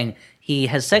beginning, he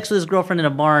has sex with his girlfriend in a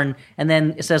barn, and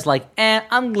then it says like,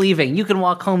 I'm leaving. You can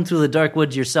walk home through the dark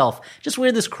woods yourself. Just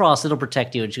wear this cross; it'll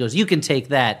protect you." And she goes, "You can take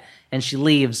that." And she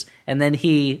leaves, and then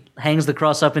he hangs the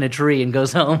cross up in a tree and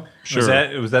goes home. Was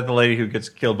that the lady who gets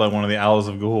killed by one of the owls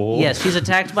of Ghoul? Yes, she's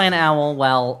attacked by an owl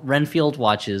while Renfield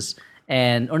watches.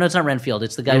 No, it's not Renfield.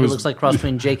 It's the guy who looks like cross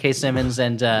between J.K. Simmons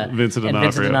and Vincent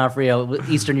Vincent D'Onofrio, with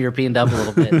Eastern European up a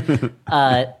little bit.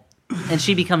 And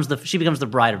she becomes the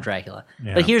bride of Dracula.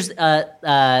 Yeah.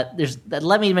 But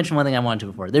let me mention one thing I wanted to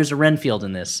before. There's a Renfield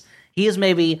in this. He is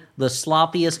maybe the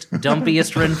sloppiest,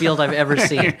 dumpiest Renfield I've ever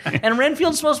seen. And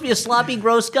Renfield's supposed to be a sloppy,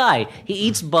 gross guy. He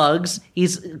eats bugs.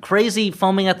 He's crazy,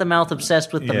 foaming at the mouth,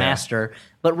 obsessed with the master.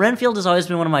 But Renfield has always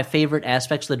been one of my favorite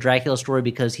aspects of the Dracula story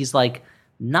because he's like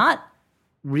not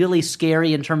really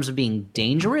scary in terms of being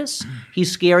dangerous.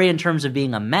 He's scary in terms of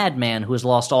being a madman who has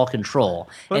lost all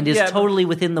control and is totally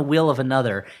within the will of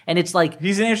another. And it's like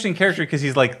He's an interesting character because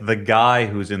he's like the guy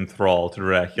who's in thrall to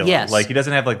Dracula. Yes. Like he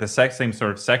doesn't have like the same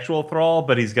sort of sexual thrall,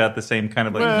 but he's got the same kind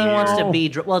of like he wants to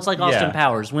be. Well, it's like Austin Yeah.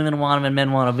 Powers. Women want him and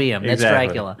men want to be him. That's Exactly.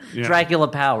 Dracula. Yeah. Dracula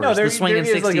Powers. No, the swinging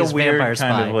there is 60s like a weird vampire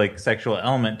kind spy. of like sexual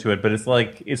element to it, but it's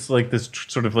like this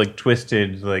sort of like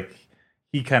twisted like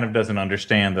he kind of doesn't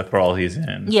understand the thrall he's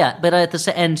in. Yeah, but at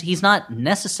the end, he's not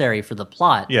necessary for the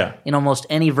plot. Yeah. In almost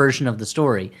any version of the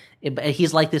story,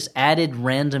 he's like this added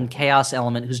random chaos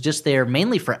element who's just there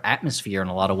mainly for atmosphere in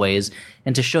a lot of ways,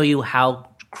 and to show you how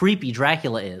creepy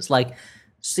Dracula is. Like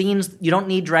scenes, you don't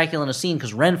need Dracula in a scene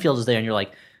because Renfield is there, and you're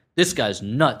like, this guy's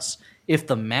nuts. If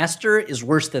the master is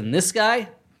worse than this guy,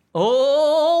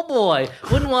 oh boy,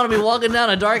 wouldn't want to be walking down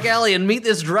a dark alley and meet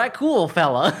this Dracula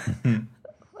fella.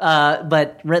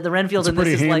 But the Renfield in this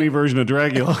Pretty is handy like version of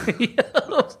Dracula.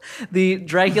 the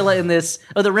Dracula in this,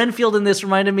 the Renfield in this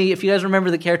reminded me, if you guys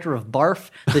remember the character of Barf,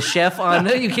 the chef on,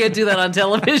 no, you can't do that on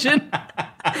television.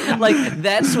 Like,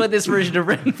 that's what this version of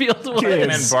Renfield was. And then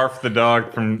Barf the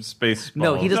dog from Spaceballs.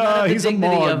 No, he does not have the he's a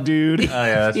dignity Mog, of... dude. Oh,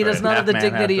 yeah, that's He does right. not have the Half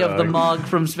man, dignity half of the dog. Mog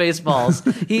from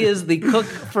Spaceballs. He is the cook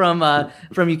from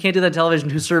You Can't Do That on Television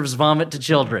who serves vomit to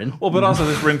children. Well, but also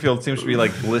this Renfield seems to be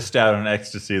like blissed out on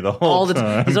ecstasy the whole All the time.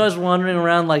 time. He's always wandering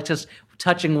around like just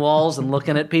touching walls and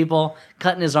looking at people,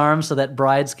 cutting his arms so that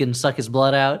brides can suck his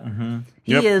blood out. Mm-hmm.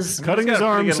 He Yep. is... Cutting He's his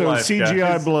got a pretty arm good so life, CGI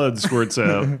guys. blood squirts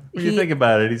out. When you think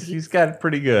about it, he's got it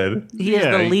pretty good. He is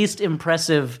Yeah, the he- least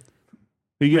impressive...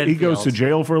 He goes Renfield. to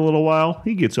jail for a little while.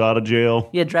 He gets out of jail.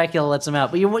 Yeah, Dracula lets him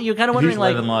out. But you're kind of wondering, He's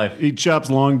like... living life. He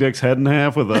chops Long Dick's head in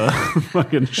half with a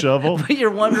fucking shovel. But you're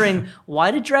wondering,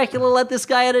 why did Dracula let this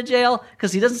guy out of jail?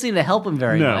 Because he doesn't seem to help him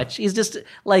very No. much. He's just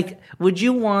like, would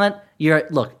you want you're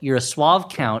a suave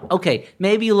count. Okay,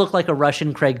 maybe you look like a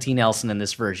Russian Craig T. Nelson in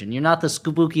this version. You're not the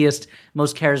spookiest,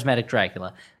 most charismatic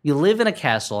Dracula. You live in a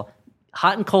castle,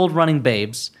 hot and cold running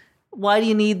babes. Why do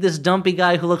you need this dumpy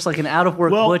guy who looks like an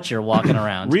out-of-work butcher walking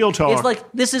around? Real talk. It's like,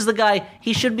 this is the guy,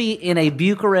 he should be in a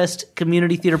Bucharest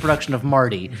community theater production of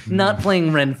Marty, not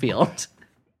playing Renfield.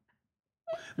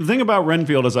 The thing about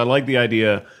Renfield is I like the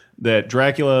idea that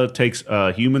Dracula takes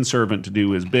a human servant to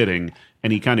do his bidding,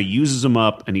 and he kind of uses him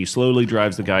up, and he slowly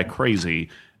drives the guy crazy,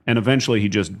 and eventually he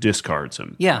just discards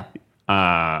him. Yeah.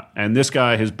 And this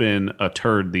guy has been a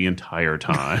turd the entire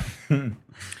time.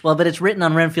 Well, but it's written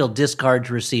on Renfield, discard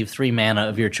to receive 3 mana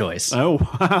of your choice. Oh,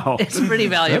 wow. It's pretty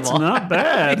valuable. That's not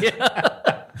bad.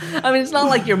 I mean, it's not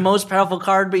like your most powerful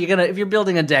card, but if you're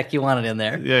building a deck, you want it in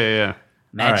there. Yeah.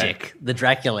 Magic, the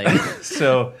Dracula.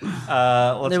 So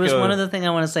There was one other thing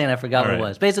I want to say, and I forgot what it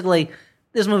was. Basically,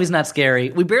 this movie's not scary.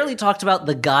 We barely talked about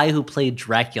the guy who played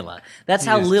Dracula. That's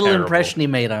how little terrible. impression he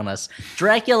made on us.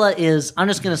 Dracula is, I'm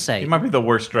just going to say. He might be the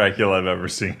worst Dracula I've ever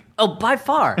seen. Oh, by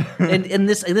far. and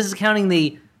this is counting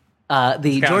the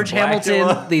George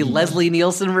Hamilton, the Leslie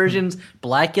Nielsen versions,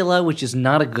 Blackula, which is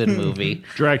not a good movie.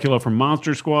 Dracula from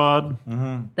Monster Squad.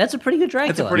 That's a pretty good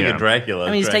Dracula. That's a pretty good Dracula.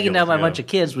 I mean, he's taken down by a bunch of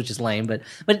kids, which is lame,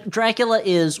 but Dracula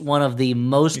is one of the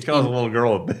most... He calls a little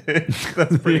girl a bitch.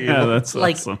 That's pretty Yeah, evil. that's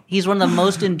like awesome. he's one of the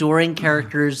most enduring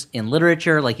characters in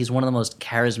literature. Like he's one of the most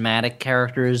charismatic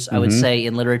characters, I would say,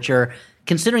 in literature.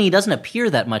 Considering he doesn't appear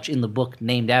that much in the book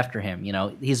named after him,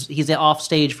 he's off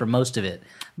stage for most of it.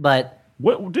 But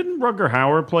What didn't Rutger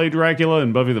Hauer play Dracula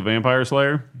in Buffy the Vampire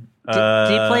Slayer? did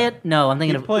he play it? No, I'm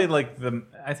thinking He of played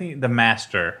I think the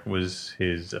Master was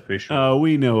his official. Oh,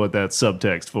 we know what that's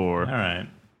subtext for. All right.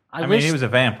 I wish- mean, he was a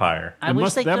vampire. I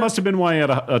wish they That could. must have been why he had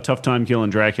a tough time killing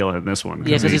Dracula in this one.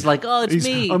 Yeah, because he's like, oh, it's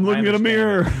me. I'm looking I at a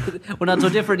mirror. We're not so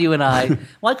different, you and I.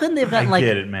 Why couldn't they have gotten I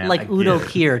get it, man. I like Udo get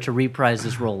it. Kier to reprise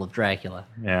this role of Dracula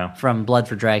Yeah. from Blood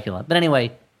for Dracula? But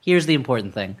anyway, here's the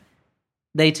important thing.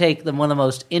 They take one of the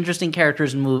most interesting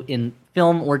characters in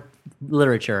film or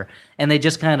literature, and they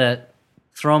just kind of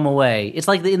throw him away. It's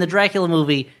like in the Dracula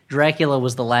movie, Dracula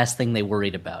was the last thing they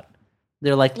worried about.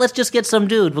 They're like, let's just get some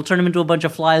dude. We'll turn him into a bunch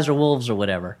of flies or wolves or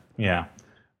whatever. Yeah.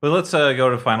 But let's go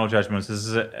to final judgments. This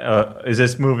is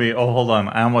this movie? Oh, hold on.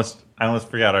 I almost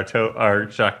forgot our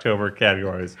Shocktober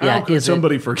categories. Yeah, How could is it-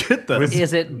 somebody forget that?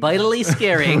 Is it vitally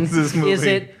scaring? this movie? Is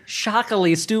it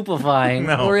shockily stupefying?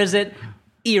 No. Or is it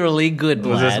eerily good,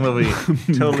 Was this Vlad?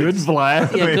 movie totally Good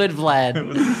Vlad. Yeah, good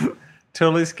Vlad.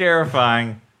 totally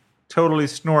scarifying, totally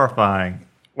snorifying,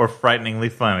 or frighteningly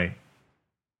funny?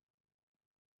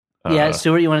 Yeah,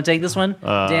 Stuart, you want to take this one? Dan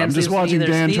I'm just seems to be watching either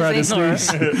Dan try to sneezing or-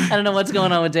 sneeze. I don't know what's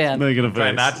going on with Dan. Making a Try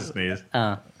face. not to sneeze.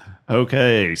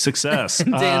 Okay, success.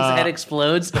 Dan's head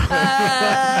explodes.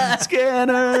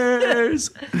 Scanners.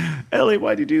 Ellie,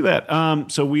 why'd you do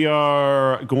that? So we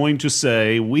are going to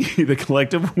say the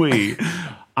collective we.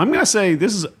 I'm going to say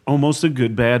this is almost a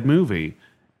good bad movie.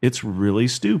 It's really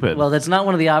stupid. Well, that's not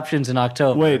one of the options in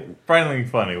October. Wait. Frighteningly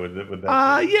funny would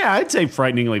that? Yeah, I'd say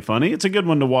frighteningly funny. It's a good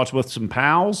one to watch with some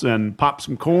pals and pop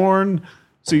some corn,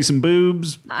 see some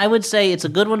boobs. I would say it's a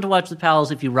good one to watch with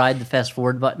pals if you ride the fast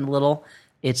forward button a little.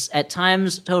 It's at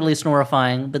times totally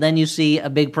snorifying, but then you see a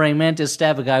big praying mantis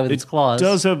stab a guy with its claws. It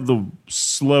does have the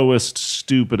slowest,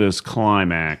 stupidest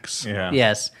climax. Yeah.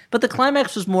 Yes, but the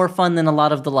climax was more fun than a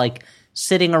lot of the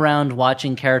sitting around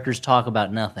watching characters talk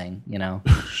about nothing.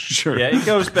 Sure. Yeah, it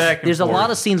goes back. And There's a forth. lot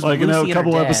of scenes Like with Lucy a and her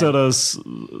couple dad. episodes of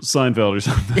Seinfeld or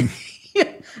something.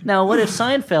 Now, what if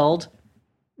Seinfeld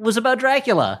was about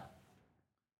Dracula?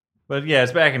 But yeah,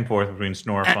 it's back and forth between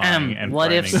snorifying and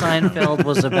What if frightening. Seinfeld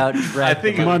was about Dracula? I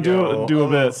think Come on, it would do go a little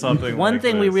bit. Something One like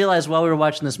thing we this. realized while we were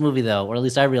watching this movie, though, or at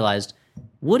least I realized,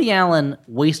 Woody Allen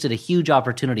wasted a huge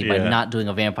opportunity by Yeah. not doing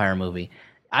a vampire movie.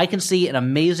 I can see an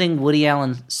amazing Woody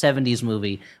Allen 70s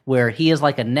movie where he is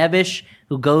like a nebbish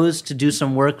who goes to do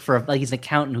some work for, he's an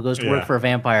accountant who goes to work Yeah. for a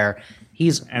vampire.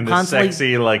 He's And the constantly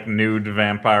sexy, nude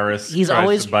vampirist. he's tries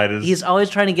always to bite his... he's always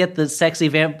trying to get the sexy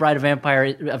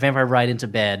vampire bride into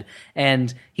bed,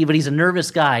 but he's a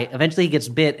nervous guy. Eventually, he gets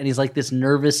bit, and he's like this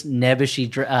nervous,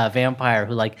 nebbishy vampire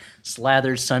who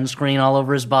slathers sunscreen all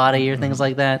over his body or things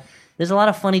like that. There's a lot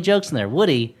of funny jokes in there.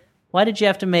 Woody, why did you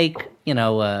have to make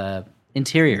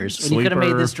interiors when you could have made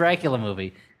Sleeper. this Dracula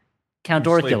movie? Count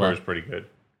Sleeper Dracula. is pretty good.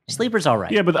 Sleeper's all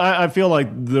right. Yeah, but I feel like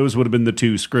those would have been the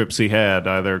two scripts he had,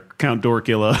 either Count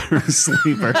Dracula or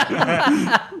Sleeper.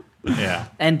 Yeah.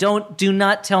 And do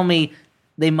not tell me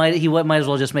he might as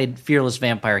well just made Fearless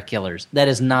Vampire Killers. That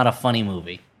is not a funny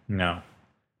movie. No.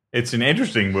 It's an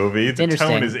interesting movie. The Interesting.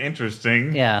 tone is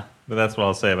interesting. Yeah. But that's what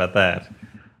I'll say about that.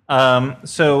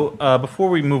 So before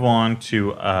we move on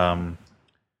to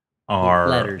our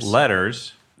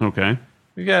letters, Okay.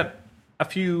 we got a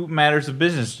few matters of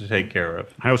business to take care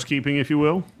of. Housekeeping, if you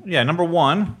will. Yeah, number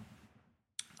one,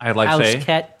 I'd like to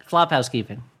say Flop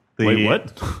housekeeping. Wait,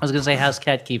 what? I was going to say house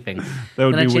cat keeping. That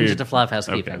would then be I changed weird. it to flop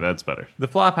housekeeping. Okay, that's better. The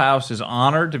Flophouse is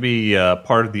honored to be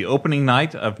part of the opening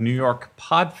night of New York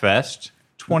Podfest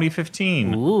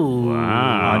 2015 Ooh.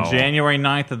 Wow. on January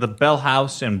 9th at the Bell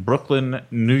House in Brooklyn,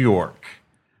 New York.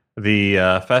 The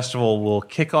festival will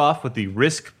kick off with the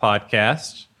Risk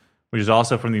podcast, which is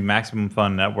also from the Maximum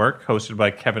Fun Network, hosted by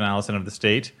Kevin Allison of The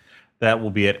State. That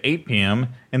will be at 8 p.m.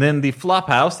 And then the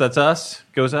Flophouse, that's us,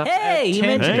 goes up Hey, at you 10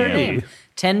 mentioned her p.m. name.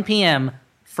 10 p.m.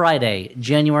 Friday,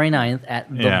 January 9th at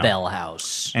the Yeah. Bell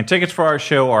House. And tickets for our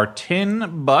show are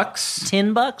 $10.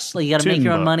 $10? Like you got to make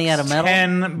your own $10. money out of metal?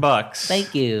 $10.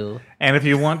 Thank you. And if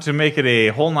you want to make it a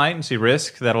whole night and see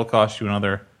Risk, that'll cost you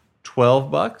another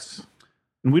 $12.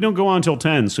 And we don't go on until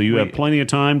 10, so you have plenty of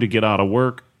time to get out of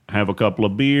work, have a couple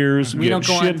of beers, We get don't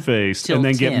go on shit-faced, till and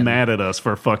then 10. get mad at us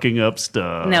for fucking up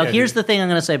stuff. Now, here's the thing I'm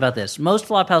going to say about this. Most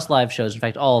Flophouse live shows, in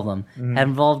fact, all of them, have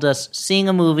involved us seeing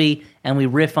a movie and we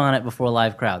riff on it before a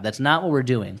live crowd. That's not what we're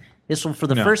doing. This will, for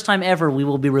the first time ever, we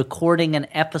will be recording an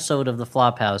episode of the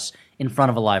Flophouse in front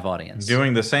of a live audience.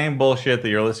 Doing the same bullshit that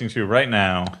you're listening to right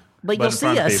now. But you'll in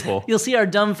front see of us. people. You'll see our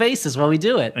dumb faces while we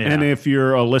do it. Yeah. And if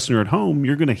you're a listener at home,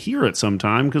 you're going to hear it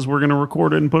sometime because we're going to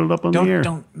record it and put it up on the air.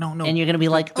 No. And you're going to be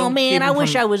like, oh Don't man, keep I them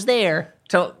wish from- I was there.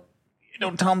 Don't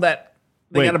tell them that.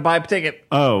 They Wait. got to buy a ticket.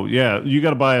 Oh, yeah. You got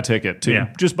to buy a ticket, too.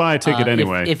 Yeah. Just buy a ticket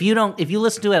anyway. If you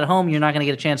listen to it at home, you're not going to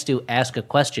get a chance to ask a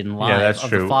question live Yeah, that's of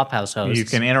true. the Flophouse hosts. You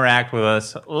can interact with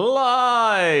us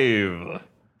live.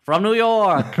 From New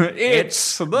York,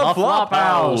 It's the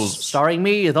Flophouse. starring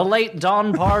me, the late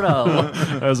Don Pardo.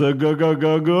 As a ghost.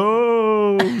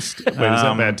 Wait, is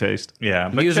that bad taste? Yeah.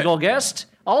 But Musical guest,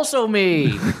 also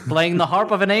me, playing the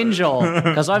harp of an angel,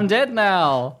 because I'm dead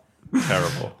now.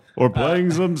 terrible. Or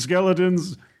playing some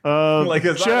skeletons. Like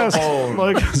a chest, xylophone.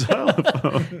 like a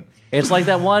xylophone. It's like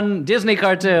that one Disney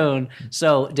cartoon.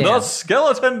 So, Dan. The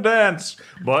Skeleton Dance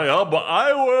by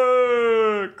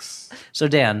Iwerks. So,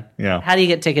 Dan, Yeah. how do you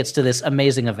get tickets to this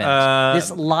amazing event?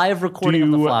 This live recording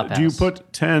of the Flophouse. Do you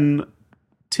put 10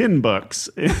 bucks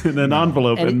in an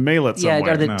envelope and mail it somewhere?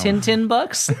 Yeah, are the No. Tintin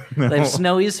bucks? They have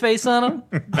Snowy's face on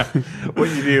them? What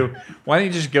you do, why don't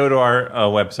you just go to our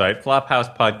website,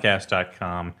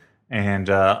 flophousepodcast.com, and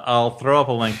I'll throw up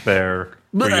a link there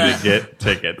for you to get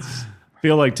tickets. I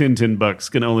feel like 10 bucks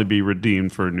can only be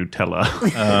redeemed for Nutella.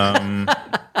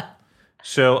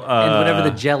 So And whatever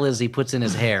the gel is he puts in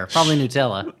his hair. Probably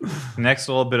Nutella. next,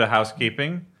 a little bit of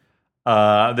housekeeping.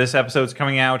 This episode's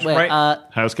coming out Wait, right.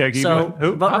 House khaki? So,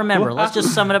 Who? but remember, let's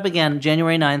just sum it up again.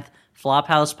 January 9th,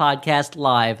 Flophouse Podcast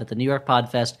live at the New York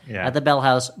Podfest Yeah. at the Bell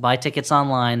House. Buy tickets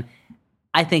online.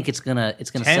 I think it's gonna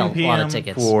 10 sell a lot p.m. of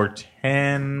tickets. for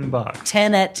 $10.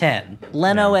 10 at 10.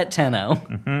 Leno at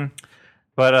 10-0.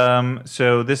 But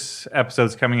so this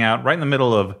episode's coming out right in the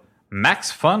middle of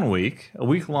Max Fun Week, a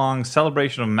week-long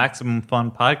celebration of Maximum Fun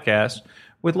podcast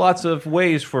with lots of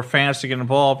ways for fans to get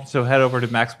involved. So head over to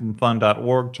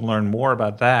MaximumFun.org to learn more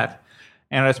about that.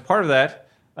 And as part of that,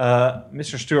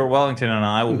 Mr. Stuart Wellington and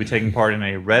I will be taking part in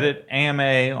a Reddit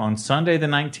AMA on Sunday the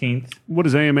 19th. What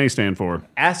does AMA stand for?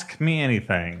 Ask Me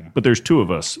Anything. But there's two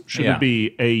of us. Should Yeah. it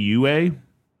be AUA?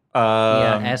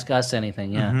 Yeah, ask us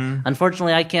anything, yeah.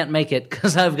 Unfortunately, I can't make it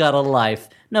because I've got a life.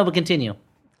 No, but continue.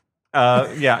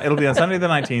 Yeah, it'll be on Sunday the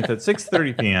 19th at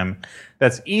 6:30 p.m.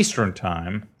 That's Eastern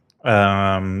Time.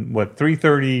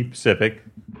 3:30 Pacific.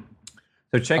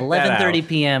 So check that out. 11:30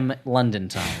 p.m. London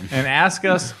time. And ask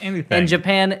us anything. In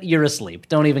Japan, you're asleep.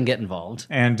 Don't even get involved.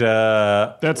 And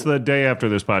That's the day after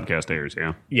this podcast airs,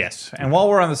 yeah. yes. And while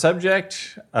we're on the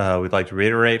subject, we'd like to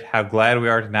reiterate how glad we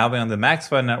are to now be on the Max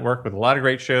Fun Network with a lot of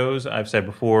great shows. I've said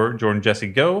before, Jordan Jesse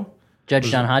Go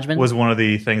Judge John Hodgman? was one of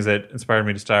the things that inspired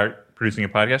me to start producing a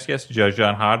podcast. Yes, Judge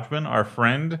John Hodgman, our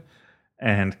friend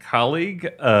and colleague,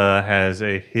 has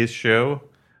his show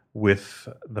with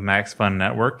the Max Fun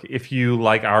Network. If you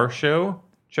like our show,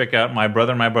 check out My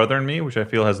Brother and Me, which I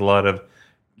feel has a lot of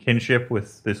kinship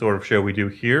with the sort of show we do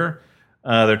here.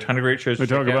 There are a ton of great shows They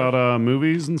to talk check out. about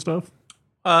movies and stuff?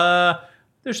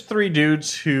 There's three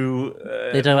dudes who...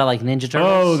 They talk about like Ninja Turtles.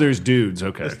 Oh, there's dudes.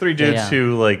 Okay. there's three dudes Yeah.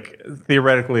 who, like,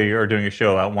 theoretically are doing a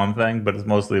show about one thing, but it's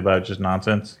mostly about just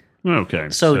nonsense. Okay.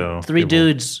 So three people-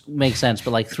 dudes make sense, but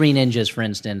like Three Ninjas, for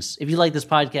instance. If you like this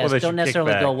podcast, Well, they don't should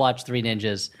necessarily kick back. go watch Three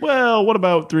Ninjas. Well, what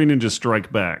about Three Ninjas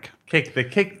Strike Back? The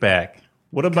kickback.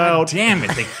 What about... Damn it,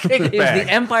 the It was kickback.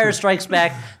 The Empire Strikes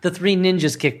Back, the Three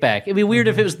Ninjas kick back. It'd be weird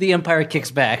if it was The Empire Kicks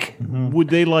Back. Would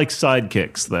they like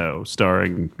Sidekicks, though,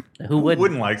 starring... Who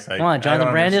Wouldn't like Psych. Come on,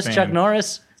 Jonathan Brandis, Chuck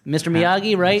Norris, Mr.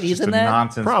 Miyagi, right? He's Just in a that?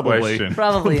 nonsense Probably. question.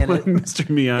 Probably in it. Mr.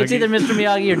 Miyagi? It's either Mr.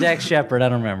 Miyagi or Dax Shepard. I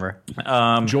don't remember.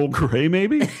 Joel Grey,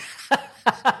 maybe?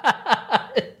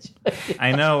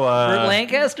 I know. Burt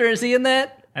Lancaster, is he in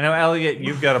that? I know, Elliot,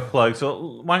 you've got a plug.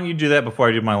 So why don't you do that before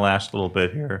I do my last little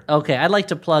bit here? Okay, I'd like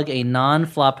to plug a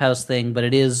non-Flophouse thing, but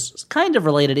it is kind of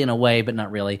related in a way, but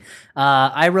not really.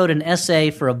 I wrote an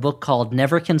essay for a book called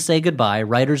Never Can Say Goodbye,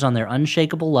 Writers on Their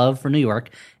Unshakable Love for New York,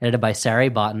 edited by Sari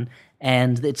Botten.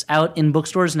 And it's out in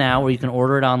bookstores now, where you can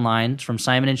order it online. It's from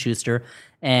Simon & Schuster.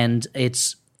 And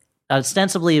it's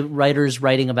ostensibly writers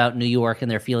writing about New York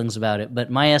and their feelings about it. But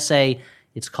my essay,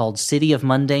 it's called City of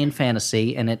Mundane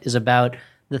Fantasy, and it is about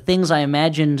the things I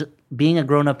imagined being a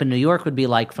grown-up in New York would be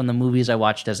like from the movies I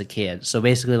watched as a kid. So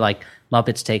basically like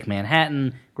Muppets Take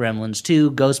Manhattan, Gremlins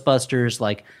 2, Ghostbusters,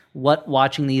 like what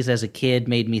watching these as a kid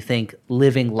made me think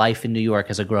living life in New York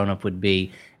as a grown-up would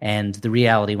be, and the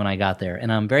reality when I got there.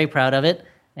 And I'm very proud of it,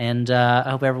 and I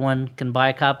hope everyone can buy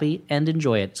a copy and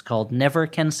enjoy it. It's called Never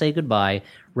Can Say Goodbye,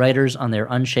 Writers on Their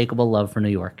Unshakable Love for New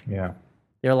York. Yeah.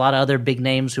 There are a lot of other big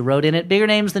names who wrote in it, bigger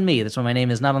names than me. That's why my name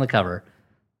is not on the cover.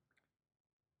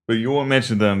 But you won't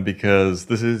mention them because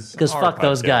this is Because our fuck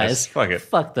those podcast. guys. Fuck it.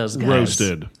 Fuck those guys.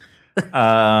 Roasted.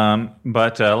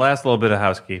 But last little bit of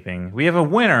housekeeping. We have a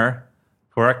winner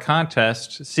for a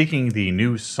contest seeking the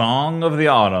new song of the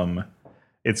autumn.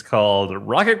 It's called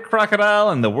Rocket Crocodile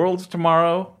and the World's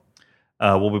Tomorrow.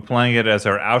 We'll be playing it as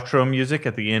our outro music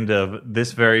at the end of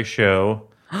this very show.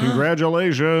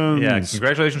 Congratulations. Yeah,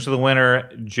 congratulations to the winner,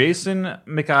 Jason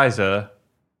McIsaac.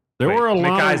 Were a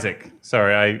lot. McIsaac.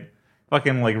 Sorry, I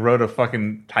fucking wrote a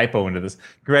fucking typo into this.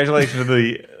 Congratulations to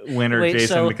the winner,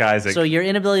 Jason McIsaac. So your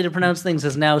inability to pronounce things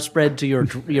has now spread to your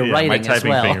yeah, writing my as typing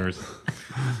well. fingers.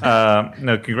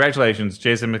 No, congratulations,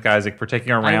 Jason McIsaac, for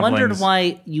taking our I ramblings. wondered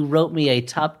why you wrote me a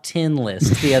top 10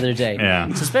 list the other day. Yeah.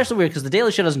 It's especially weird because the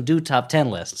Daily Show doesn't do top 10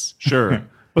 lists. Sure.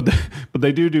 But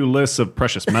they do lists of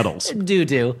precious metals.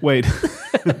 Do. Wait,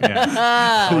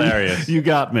 Yeah. Hilarious. you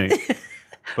got me.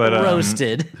 But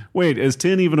Roasted. Wait, is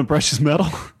tin even a precious metal?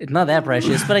 It's not that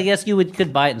precious, but I guess you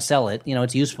could buy it and sell it. You know,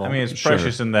 it's useful. I mean, it's Sure.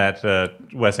 precious in that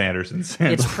Wes Anderson's.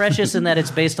 It's precious in that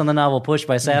it's based on the novel Push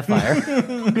by Sapphire.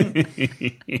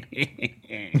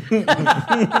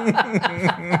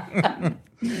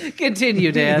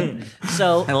 Continue, Dan.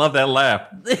 So I love that laugh.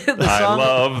 I song-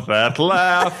 love that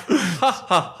laugh.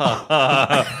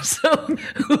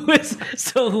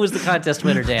 who was the contest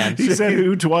winner, Dan? He said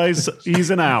who twice,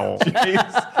 he's an owl.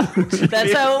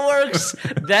 That's how it works.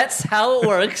 That's how it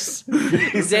works.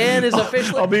 Dan is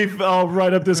officially I'll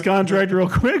write up this contract real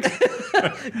quick.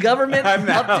 government.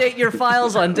 Update your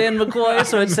files on Dan McCoy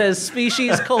so it says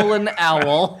species :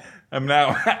 owl. I'm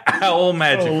now owl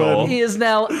magical. He is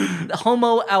now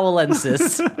Homo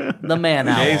owlensis, the man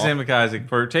owl. Jason McIsaac,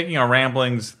 for taking our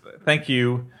ramblings. Thank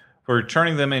you for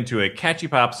turning them into a catchy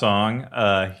pop song.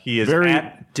 He is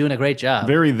Doing a great job.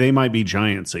 They might be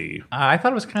giantsy. I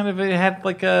thought it was kind of, it had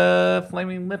like a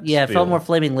flaming lips. Yeah, it feel. felt more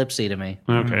Flaming Lipsy to me.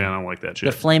 Okay, I don't like that The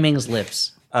shit. Flaming's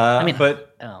lips.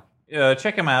 But Oh.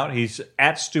 check him out. He's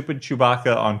at Stupid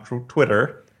Chewbacca on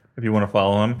Twitter if you want to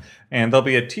follow him. And there'll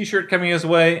be a T-shirt coming his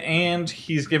way, and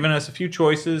he's given us a few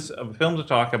choices of a film to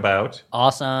talk about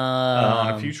Awesome.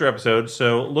 on a future episode.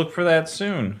 So look for that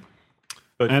soon.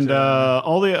 But, And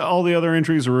all the other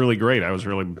entries were really great. I was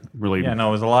really yeah, no,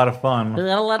 it was a lot of fun. We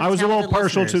got a lot of I was a little talented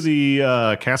partial to listeners.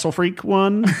 the Castle Freak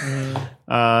one,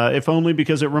 if only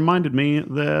because it reminded me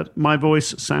that my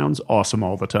voice sounds awesome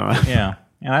all the time. Yeah.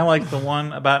 And I like the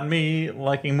one about me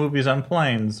liking movies on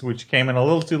planes, which came in a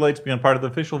little too late to be on part of the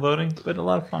official voting, but a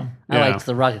lot of fun. I Yeah. liked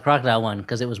the Rocket Crocodile one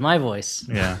because it was my voice.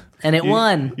 Yeah. And it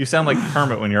won. You sound like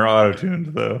Kermit when you're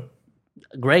auto-tuned, though.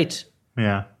 Great.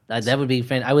 Yeah. That would be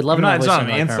fan. I would love I'm my not- it's voice not in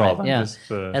an like insult, Kermit. I'm Yeah. just,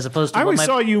 As opposed to I what always my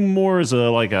saw you more as a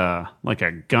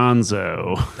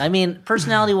gonzo. I mean,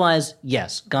 personality-wise,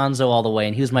 yes, Gonzo all the way,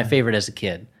 and he was my favorite as a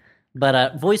kid.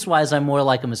 But voice-wise, I'm more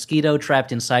like a mosquito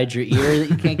trapped inside your ear that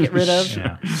you can't get rid of.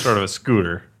 Yeah. Sort of a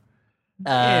scooter.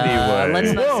 Anyway.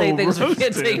 Let's not say Whoa, things we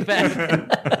can't roasted. take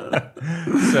back.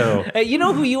 So, Hey, you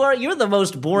know who you are? You're the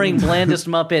most boring, blandest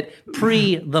Muppet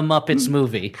pre-The Muppets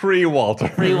movie. pre-Walter.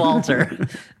 Pre-Walter.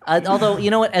 Although,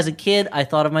 you know what? As a kid, I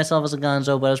thought of myself as a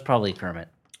Gonzo, but I was probably Kermit.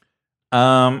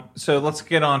 So let's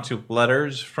get on to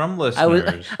letters from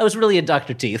listeners. I was really a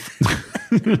Dr. Teeth.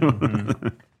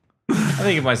 I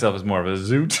think of myself as more of a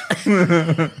zoot.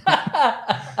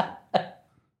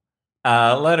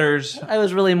 Letters. I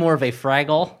was really more of a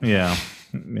Fraggle. Yeah.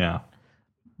 Yeah.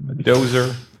 A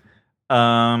dozer.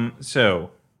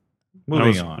 So,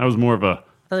 moving on. I was more of a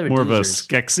thought they were doozers.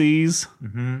 Skeksis.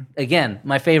 Again,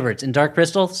 my favorites. In Dark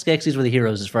Crystal, Skeksis were the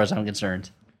heroes as far as I'm concerned.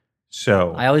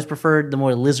 So, I always preferred the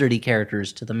more lizardy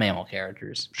characters to the mammal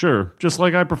characters. Sure, just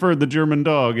like I preferred the German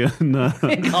dog in Call the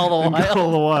in Wild.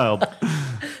 Call the Wild.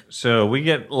 So we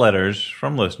get letters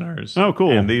from listeners. Oh,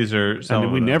 cool. And these are some And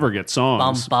of we them. never get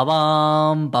Bum songs. ba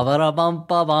bum ba ba da bum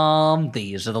ba bum.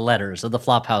 These are the letters of the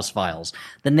Flophouse Files.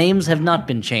 The names have not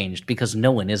been changed because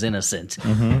no one is innocent.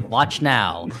 Watch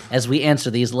now as we answer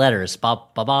these letters. Ba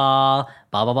ba ba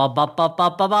ba ba ba ba ba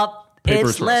ba ba ba.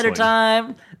 Papers It's letter wrestling.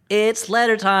 time. It's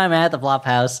letter time at the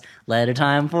Flophouse. Letter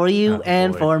time for you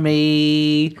and boy. for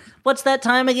me. What's that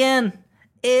time again?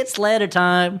 It's letter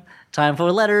time. Time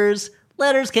for letters.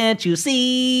 Letters, can't you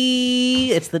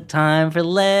see? It's the time for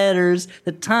letters,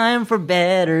 the time for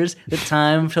betters, the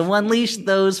time to unleash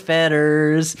those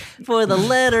fetters for the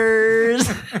letters.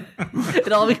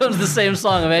 It all becomes the same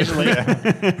song eventually.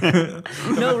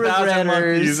 No 1,000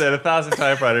 monkeys regretters. and 1,000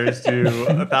 typewriters to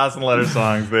 1,000 letter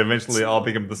songs. They eventually all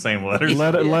become the same letters.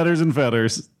 Letters and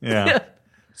feathers. Yeah.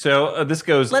 So this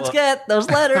goes. Let's get those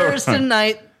letters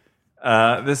tonight.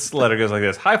 This letter goes like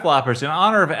this. Hi, Floppers. In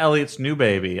honor of Elliot's new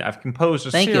baby, I've composed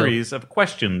a Thank you. series of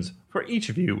questions for each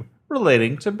of you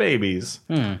relating to babies.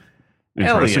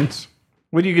 Interesting. Elliot,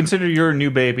 would you consider your new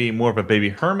baby more of a baby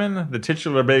Herman, the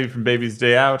titular baby from Baby's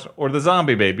Day Out, or the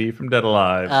zombie baby from Dead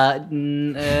Alive?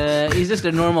 He's just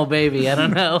a normal baby. I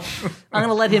don't know. I'm going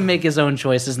to let him make his own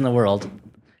choices in the world,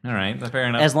 All right, fair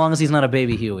enough. as long as he's not a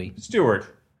baby Huey. Stuart,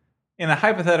 in a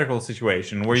hypothetical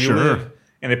situation where you Sure. live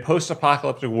in a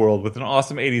post-apocalyptic world with an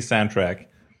awesome 80s soundtrack,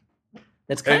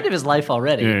 That's kind of his life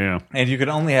already. Yeah. and you could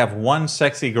only have one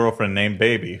sexy girlfriend named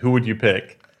Baby, who would you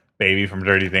pick? Baby from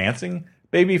Dirty Dancing,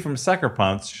 Baby from Sucker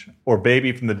Punch, or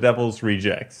Baby from The Devil's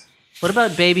Rejects? What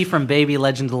about Baby from Baby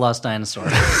Legend of the Lost Dinosaur?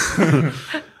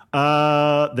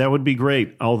 That would be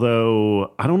great.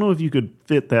 Although I don't know if you could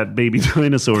fit that baby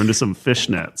dinosaur into some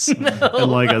fishnets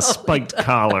and like a spiked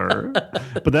collar,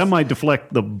 but that might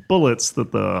deflect the bullets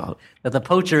that the That the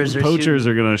poachers are poachers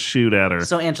are going to shoot at her.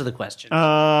 So answer the question.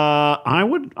 I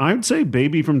would say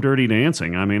Baby from Dirty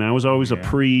Dancing. I mean, I was always a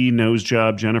pre nose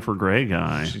job Jennifer Grey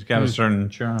guy. She's got a certain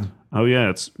charm. Oh yeah,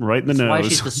 it's right in the That's why nose.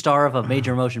 she's the star of a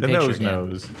major motion The picture.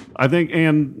 nose. I think,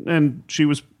 and she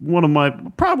was one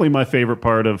of probably my favorite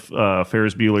part of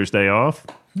Ferris Bueller's Day Off.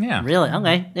 Yeah. Really?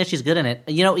 Okay. Yeah, she's good in it.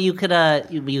 You know, you could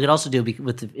also do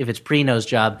with if it's pre-nose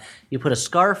job, you put a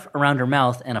scarf around her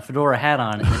mouth and a fedora hat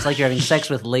on, and it's like you're having sex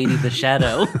with Lady the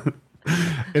Shadow.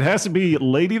 It has to be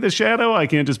Lady the Shadow. I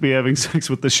can't just be having sex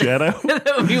with the Shadow.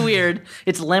 That would be weird.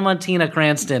 It's Lamontina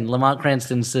Cranston, Lamont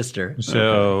Cranston's sister.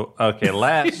 So, okay,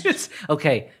 last.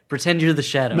 Okay, pretend you're the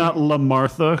Shadow. Not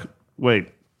LaMartha. Wait.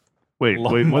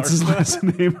 What's his last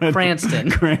name?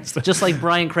 Cranston. Cranston. Just like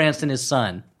Bryan Cranston, his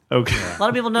son. Okay. A lot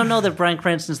of people don't know that Bryan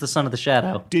Cranston's the son of the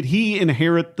Shadow. Did he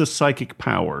inherit the psychic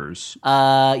powers?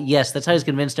 Yes, that's how he's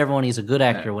convinced everyone he's a good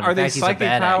actor when Are in they fact he's a psychic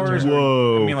bad powers? actor.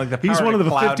 Whoa. I mean, like the He's power one to of the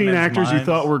cloud 15 men's actors you minds?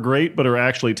 thought were great but are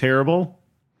actually terrible.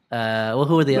 Well,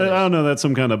 who are the I others? don't know. That's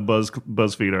some kind of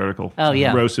BuzzFeed article. Oh,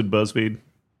 yeah. Roasted BuzzFeed.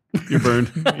 You're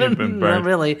burned. You've been Not burned.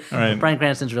 really. right. Bryan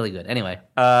Cranston's really good. Anyway,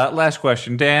 Last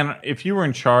question. Dan, if you were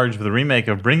in charge of the remake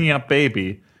of Bringing Up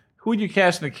Baby, who would you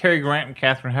cast in the Cary Grant and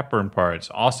Katharine Hepburn parts?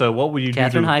 Also, what would you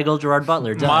Katherine do to Heigl, Gerard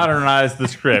Butler. Done. modernize the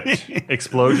script?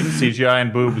 Explosions, CGI,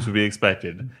 and boobs would be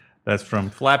expected. That's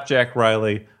from Flapjack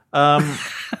Riley.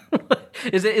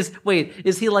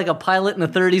 Is he like a pilot in a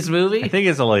 30s movie? I think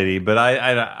it's a lady, but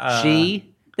I She?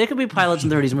 There could be pilots in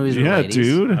 30s movies with Yeah, ladies.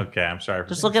 dude. Okay, I'm sorry.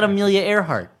 Just look at Amelia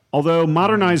Earhart. Although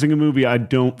modernizing a movie, I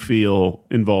don't feel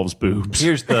involves boobs.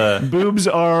 Here's the Boobs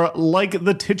are like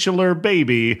the titular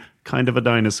baby, kind of a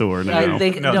dinosaur now. I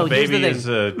think no. The here's baby the thing. is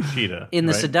a cheetah. In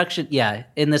the right? seduction, yeah.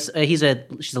 In this, she's a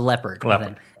leopard. I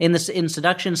think. In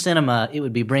seduction cinema, it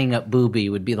would be Bringing Up Booby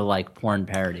would be the like porn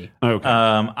parody. Okay.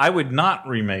 I would not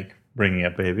remake Bringing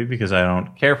Up Baby because I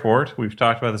don't care for it. We've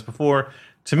talked about this before.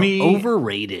 To me,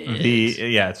 Overrated.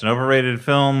 It's an overrated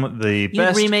film. The You'd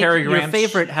best remake Cary your Grant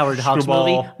favorite Howard Hawks screwball-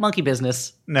 movie, Monkey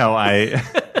Business. No,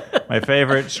 my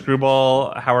favorite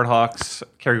screwball Howard Hawks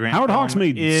Cary Grant. Howard film Hawks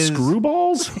made is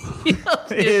screwballs?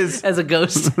 is As a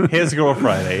ghost. His Girl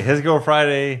Friday. His Girl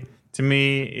Friday to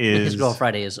me is His Girl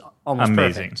Friday is almost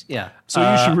amazing. perfect. Yeah. So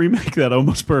you should remake that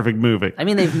almost perfect movie. I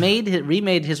mean, they've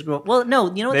remade His Girl. Well,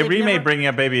 no, you know what They they've remade never- Bringing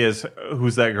Up Baby as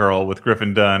Who's That Girl with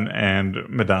Griffin Dunn and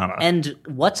Madonna. And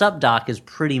What's Up, Doc is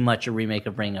pretty much a remake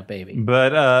of Bringing Up Baby.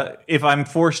 But if I'm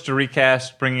forced to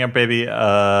recast Bringing Up Baby,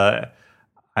 I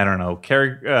don't know.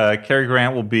 Cary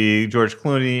Grant will be George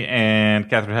Clooney, and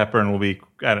Katharine Hepburn will be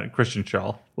Christian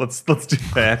Shaw. Let's do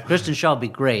that. Kristen Shaw would be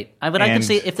great. But I And- could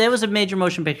see if there was a major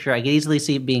motion picture, I could easily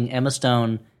see it being Emma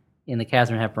Stone in the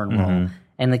Katharine Hepburn role,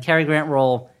 and the Cary Grant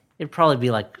role. It'd probably be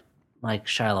like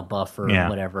Shia LaBeouf or Yeah.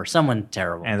 whatever, someone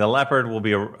terrible. And the leopard will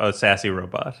be a sassy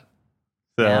robot.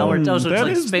 So, yeah, or that it's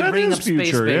like is- that bringing is up Space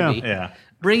future, yeah. Baby. yeah.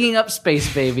 Bringing up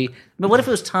Space Baby. But what if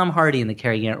it was Tom Hardy in the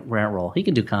Cary Grant role? He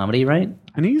can do comedy, right?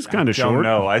 And he's kind of short.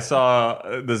 No, I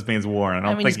saw This Means War, and I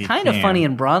don't think he's kind of funny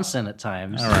in Bronson at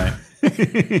times. All right.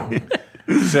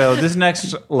 So this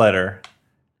next letter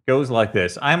goes like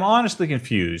this. I'm honestly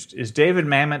confused. Is David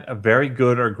Mamet a very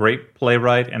good or great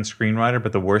playwright and screenwriter,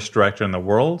 but the worst director in the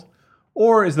world?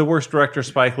 Or is the worst director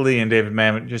Spike Lee and David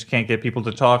Mamet just can't get people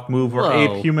to talk, move, or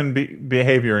ape human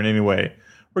behavior in any way?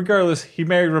 Regardless, he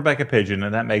married Rebecca Pigeon,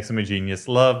 and that makes him a genius.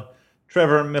 Love,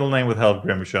 Trevor, middle name withheld,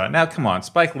 Grimshaw. Now, come on.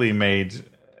 Spike Lee made...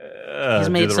 He's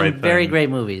made some very great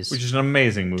movies. Which is an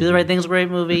amazing movie. Do the Right Thing's a great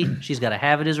movie. She's Gotta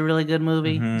Have It is a really good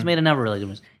movie. Mm-hmm. He's made a number of really good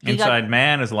movies. Inside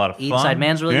Man is a lot of fun. Inside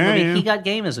Man's a really good movie. Yeah. He Got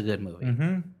Game is a good movie.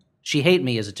 Mm-hmm. She Hate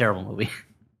Me is a terrible movie.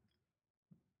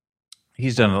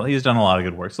 He's done a lot of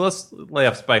good work. So let's lay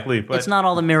off Spike Lee. But it's not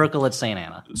all the miracle at St.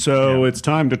 Anna. So it's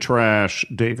time to trash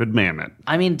David Mamet.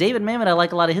 I mean, David Mamet, I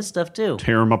like a lot of his stuff too.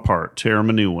 Tear him apart. Tear him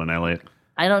a new one, Elliot.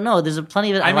 I don't know. There's plenty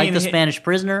of it. I like The Spanish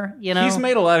Prisoner, you know? He's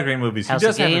made a lot of great movies. House he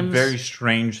does of have a Games. very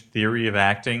strange theory of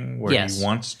acting where he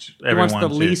wants everyone the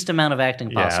least amount of acting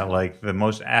possible. Yeah, like the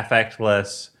most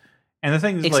affectless. And the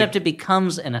thing is, except it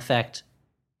becomes an effect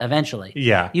eventually.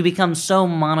 Yeah. You become so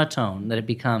monotone that it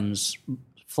becomes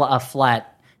a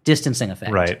flat distancing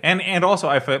effect. Right. And also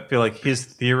I feel like his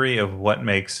theory of what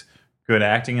makes good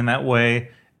acting in that way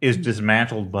is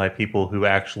dismantled by people who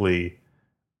actually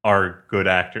are good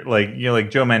actors. Like, you know, like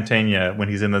Joe Mantegna, when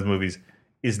he's in those movies,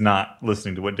 is not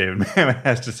listening to what David Mamet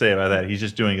has to say about that. He's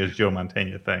just doing his Joe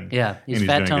Mantegna thing. Yeah, he's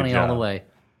Fat Tony all the way.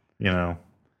 You know.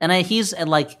 And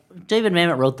David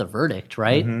Mamet wrote The Verdict,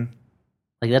 right? Mm-hmm.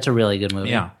 Like, that's a really good movie.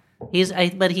 Yeah. He is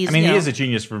a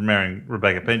genius for marrying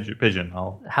Rebecca Pigeon.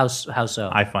 How so?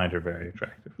 I find her very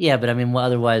attractive. Yeah, but I mean, well,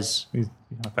 otherwise.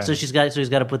 He's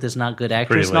got to put this not good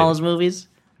actress in all his movies.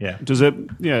 Yeah. Does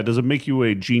it make you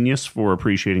a genius for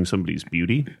appreciating somebody's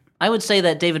beauty? I would say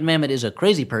that David Mamet is a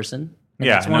crazy person.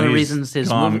 Yeah, that's one of the reasons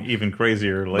his movie even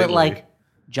crazier lately. But like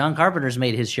John Carpenter's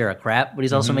made his share of crap, but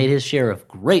he's also made his share of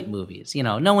great movies. You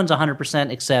know, no one's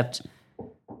 100% except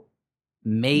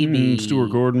maybe Stuart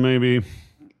Gordon, maybe.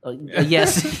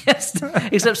 Yes,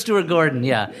 except Stuart Gordon.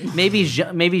 Yeah, maybe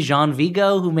Jean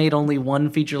Vigo, who made only one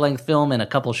feature-length film and a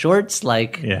couple shorts.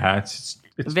 Like, yeah, it's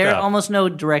almost no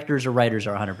directors or writers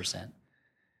are 100%.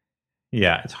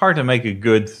 Yeah, it's hard to make a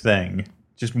good thing,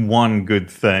 just one good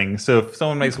thing. So if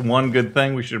someone makes one good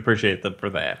thing, we should appreciate them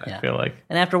for that. I feel like.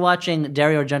 And after watching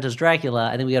Dario Argento's Dracula,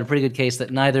 I think we got a pretty good case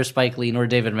that neither Spike Lee nor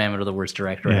David Mamet are the worst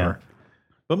director ever.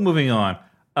 But moving on.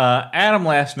 Adam,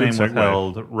 last name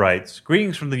withheld, writes,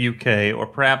 greetings from the UK, or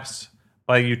perhaps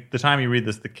by the time you read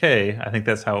this, the K. I think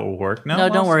that's how it will work. No,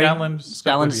 don't worry.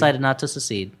 Scotland decided not to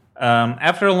secede.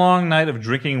 After a long night of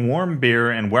drinking warm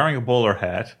beer and wearing a bowler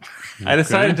hat, I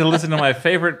decided to listen to my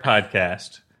favorite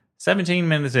podcast. 17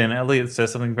 minutes in, Elliot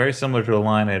says something very similar to a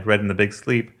line I had read in The Big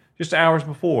Sleep just hours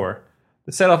before.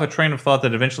 It set off a train of thought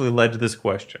that eventually led to this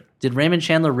question. Did Raymond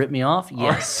Chandler rip me off?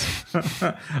 Yes.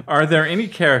 Are there any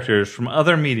characters from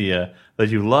other media that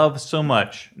you love so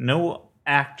much no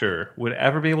actor would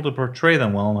ever be able to portray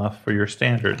them well enough for your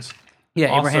standards? Yeah,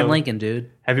 also, Abraham Lincoln,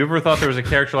 dude. Have you ever thought there was a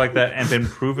character like that and been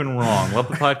proven wrong? Love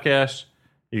the podcast.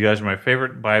 You guys are my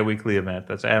favorite bi-weekly event.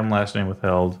 That's Adam, last name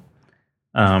withheld.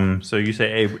 So you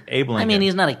say Abe Lincoln. I mean,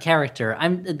 he's not a character.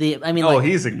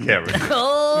 He's a character.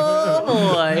 Oh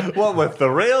boy! What with the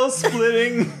rail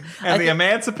splitting and the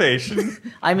emancipation?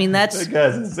 I mean, that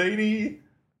guy's a zany.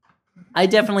 I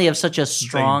definitely have such a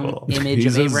strong image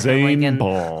of Abraham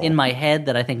Lincoln in my head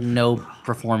that I think no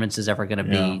performance is ever going to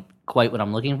be quite what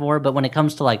I'm looking for. But when it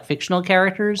comes to like fictional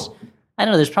characters, I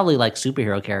don't know. There's probably like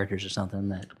superhero characters or something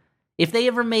that if they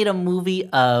ever made a movie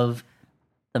of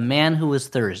The Man Who Was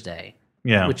Thursday.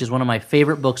 Yeah. Which is one of my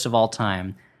favorite books of all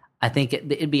time. I think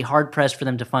it'd be hard-pressed for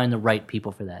them to find the right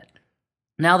people for that.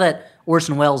 Now that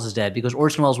Orson Welles is dead, because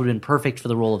Orson Welles would have been perfect for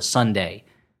the role of Sunday,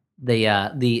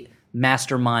 the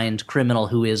mastermind criminal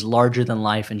who is larger than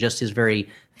life and just his very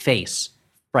face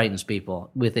frightens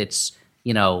people with its,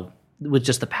 with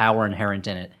just the power inherent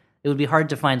in it. It would be hard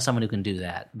to find someone who can do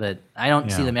that, but I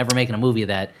don't see them ever making a movie of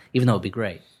that, even though it'd be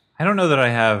great. I don't know that I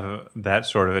have that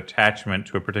sort of attachment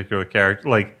to a particular character.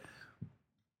 Like,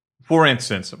 for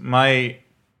instance,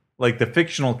 the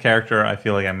fictional character I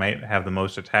feel like I might have the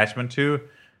most attachment to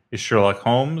is Sherlock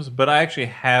Holmes, but I actually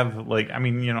have,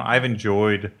 I've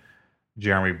enjoyed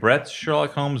Jeremy Brett's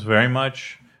Sherlock Holmes very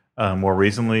much. More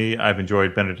recently, I've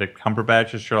enjoyed Benedict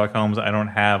Cumberbatch's Sherlock Holmes. I don't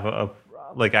have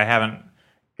I haven't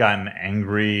gotten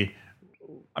angry.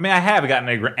 I mean, I have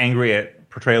gotten angry at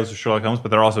portrayals of Sherlock Holmes, but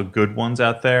there are also good ones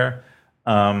out there.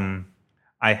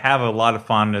 I have a lot of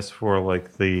fondness for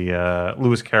like the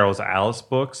Lewis Carroll's Alice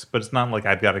books, but it's not like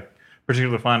I've got a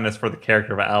particular fondness for the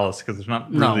character of Alice because there's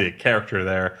not really a character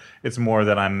there. It's more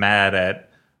that I'm mad at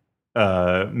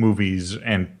movies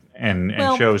and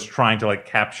shows trying to like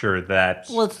capture that.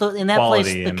 Well, in that place,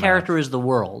 the character is the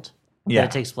world that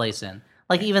it takes place in.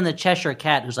 Like even the Cheshire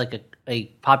Cat, who's like a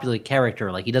popular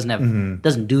character, like he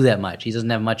doesn't do that much. He doesn't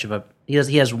have much of a. He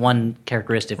has one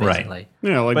characteristic basically.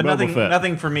 Right. Yeah, like but Boba Fett.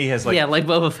 Nothing for me has like like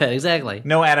Boba Fett, exactly.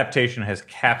 No adaptation has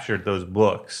captured those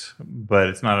books, but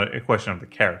it's not a question of the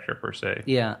character per se.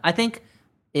 Yeah, I think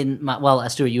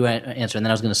Stuart, you answer, and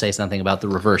then I was going to say something about the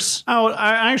reverse. Oh,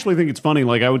 I actually think it's funny.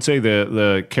 Like I would say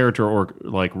the character or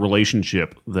like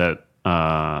relationship that's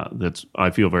I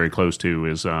feel very close to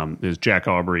is Jack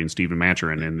Aubrey and Stephen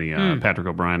Maturin in the Patrick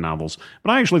O'Brian novels.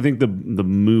 But I actually think the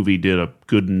movie did a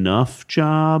good enough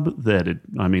job that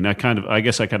I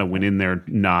guess I kind of went in there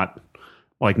not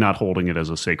holding it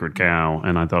as a sacred cow,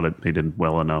 and I thought they did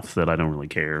well enough that I don't really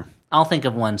care. I'll think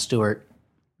of one, Stuart.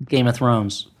 Game of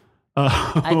Thrones.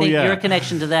 I think your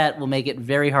connection to that will make it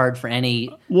very hard for any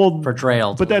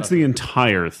portrayal. But that's the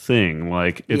entire thing.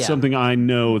 Like, it's something I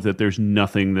know that there's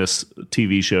nothing this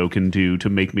TV show can do to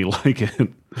make me like it.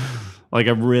 Like,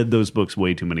 I've read those books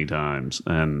way too many times,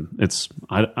 and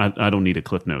I don't need a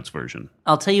Cliff Notes version.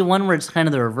 I'll tell you one where it's kind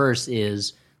of the reverse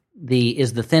is the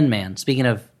Thin Man. Speaking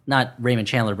of not Raymond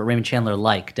Chandler, but Raymond Chandler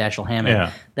like Dashiell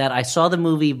Hammett. That I saw the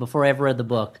movie before I ever read the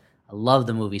book. I love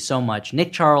the movie so much.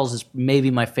 Nick Charles is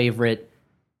maybe my favorite,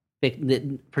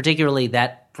 particularly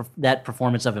that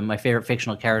performance of him, my favorite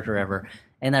fictional character ever.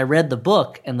 And I read the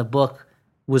book, and the book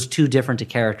was too different a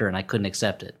character, and I couldn't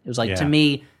accept it. It was like, to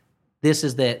me, this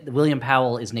is William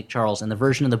Powell is Nick Charles, and the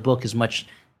version of the book is much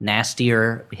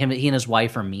nastier. He and his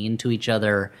wife are mean to each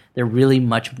other. They're really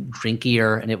much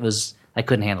drinkier, and I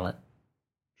couldn't handle it.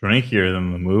 Drinkier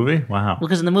than the movie? Wow. Well,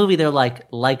 because in the movie they're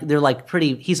like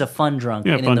pretty. He's a fun drunk,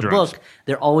 and in the book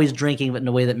they're always drinking, but in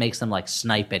a way that makes them like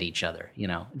snipe at each other. You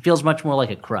know, it feels much more like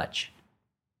a crutch.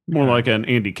 More like an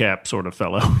Andy Capp sort of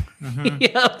fellow. Mm-hmm.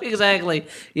 Yeah, exactly.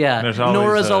 Yeah,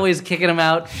 Nora's always kicking him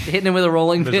out, hitting him with a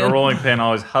rolling pin. There's a rolling pin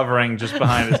always hovering just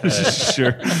behind his head.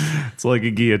 Sure, it's like a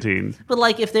guillotine. But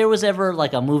like, if there was ever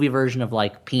like a movie version of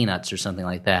like Peanuts or something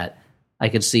like that, I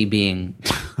could see being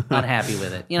unhappy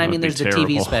with it. You know, I mean, there's terrible.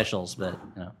 The TV specials, but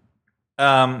you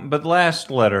know. But last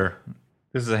letter.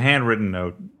 This is a handwritten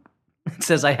note. It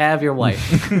says, "I have your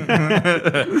wife."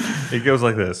 It goes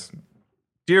like this: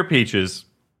 Dear Peaches,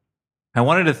 I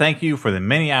wanted to thank you for the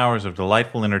many hours of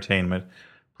delightful entertainment.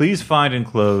 Please find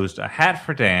enclosed a hat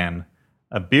for Dan,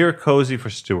 a beer cozy for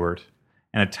Stuart,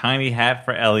 and a tiny hat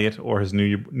for Elliot or his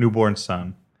newborn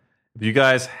son. If you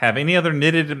guys have any other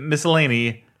knitted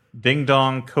miscellany, ding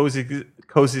dong,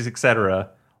 cozies, etc.,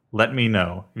 let me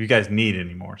know. If you guys need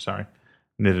any more,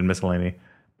 knitted miscellany.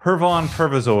 Pervon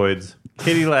Pervozoids,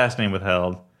 Kitty last name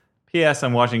withheld. P.S.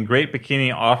 I'm watching Great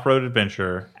Bikini Off-Road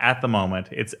Adventure at the moment.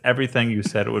 It's everything you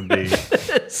said it would be.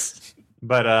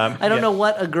 But I don't know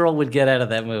what a girl would get out of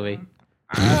that movie.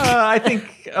 I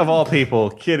think of all people,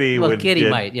 Kitty would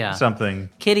get something.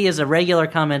 Kitty is a regular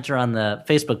commenter on the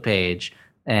Facebook page,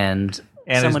 and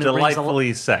is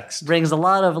delightfully sexed. Brings a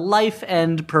lot of life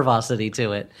and pervosity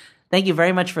to it. Thank you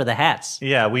very much for the hats.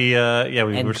 Yeah, we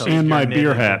received and my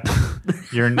beer hat.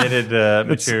 Your knitted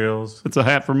materials. It's a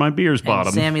hat for my beer's bottom.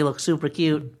 And Sammy looks super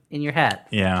cute in your hat.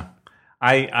 Yeah.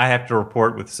 I have to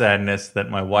report with sadness that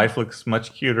my wife looks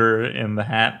much cuter in the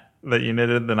hat that you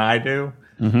knitted than I do.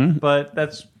 Mm-hmm. But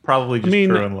that's probably just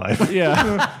true in life.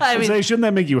 Yeah. Shouldn't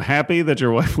that make you happy that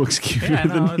your wife looks cuter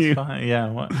than you? Fine. Yeah,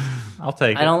 well, I'll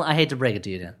take it. I hate to break it to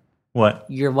you, Dan. What?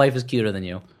 Your wife is cuter than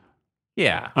you.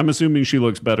 Yeah. I'm assuming she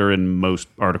looks better in most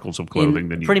articles of clothing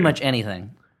than you pretty do. much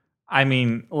anything. I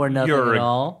mean, or nothing you're at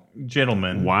all.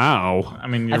 Gentleman. Wow. I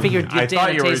mean, I figured I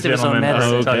thought you were a taste of his own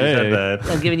medicine. Until you said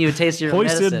that. I'm giving you a taste of your own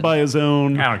medicine. Hoisted by his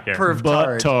own I don't care.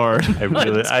 butt-tard.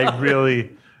 I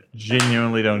really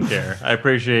genuinely don't care. I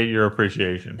appreciate your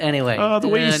appreciation. Anyway. The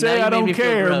way you say I don't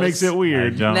care makes it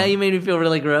weird. Now you made me feel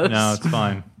really gross. No, it's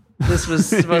fine. This was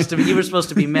supposed to be, you were supposed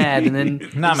to be mad, and then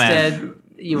instead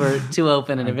you were too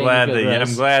open and it made me feel gross.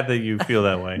 I'm glad that you feel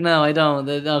that way. No, I don't.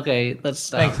 Okay, let's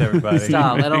stop. Thanks, everybody.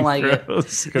 Stop. I don't like it.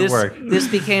 Good work. This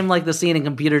became like the scene in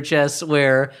Computer Chess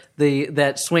where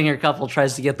that swinger couple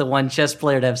tries to get the one chess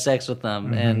player to have sex with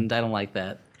them, and I don't like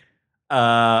that.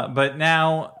 But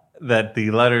now that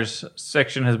the letters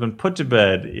section has been put to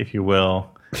bed, if you will,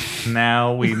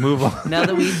 now we move on. Now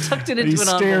that we tucked it into he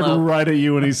an stared envelope. right at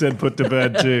you when he said put to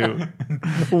bed too.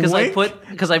 Because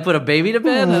I put a baby to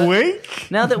bed. Wink.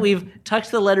 Now that we've tucked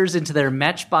the letters into their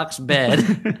matchbox bed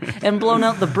and blown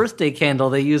out the birthday candle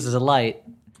they use as a light.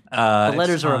 The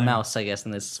letters are a mouse, I guess,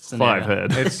 in this scenario.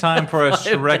 5-head. It's time for us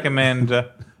to recommend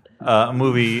a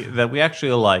movie that we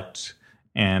actually liked.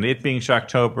 And it being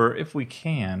Shocktober, if we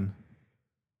can,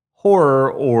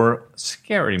 horror or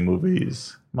scary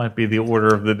movies might be the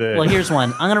order of the day. Well, here's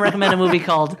one. I'm going to recommend a movie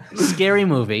called Scary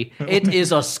Movie. It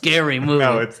is a scary movie.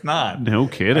 No, it's not. No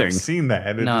kidding. I've seen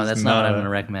that. No, that's not what I'm going to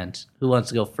recommend. Who wants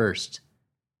to go first?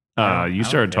 You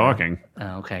started talking.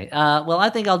 Oh, okay. Well, I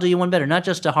think I'll do you one better. Not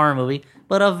just a horror movie,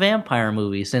 but a vampire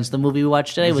movie, since the movie we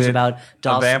watched today was about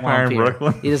Dos vampire in Vampire.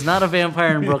 Brooklyn? It is not a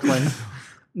vampire in Brooklyn.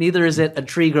 Neither is it a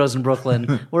tree grows in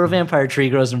Brooklyn or a vampire tree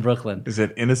grows in Brooklyn. Is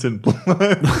it Innocent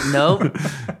Blood? Nope.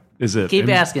 Is it? Keep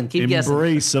asking. Keep guessing.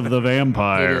 Embrace of the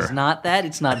Vampire. It is not that.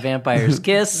 It's not Vampire's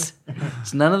Kiss.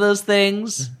 It's none of those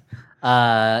things.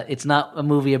 It's not a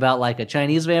movie about like a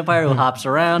Chinese vampire who hops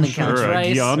around and counts Or a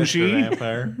rice. Gyanshi.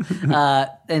 Vampire.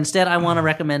 Instead, I want to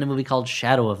recommend a movie called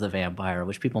Shadow of the Vampire,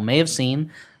 which people may have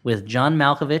seen with John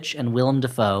Malkovich and Willem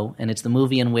Dafoe. And it's the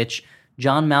movie in which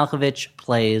John Malkovich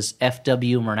plays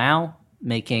F.W. Murnau,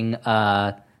 making...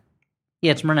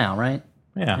 it's Murnau, right?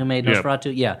 Yeah. Who made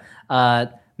Nosferatu? Yeah.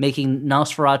 Making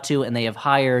Nosferatu, and they have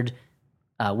hired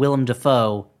Willem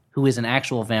Dafoe, who is an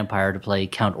actual vampire, to play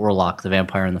Count Orlok, the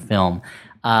vampire in the film.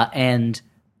 And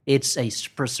it's a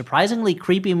surprisingly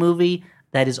creepy movie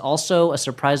that is also a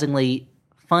surprisingly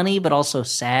funny but also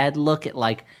sad look at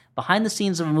like behind the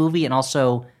scenes of a movie, and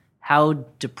also how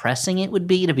depressing it would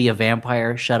be to be a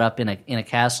vampire shut up in a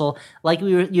castle. Like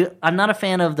I'm not a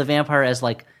fan of the vampire as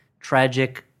like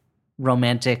tragic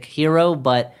romantic hero,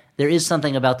 but there is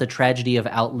something about the tragedy of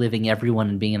outliving everyone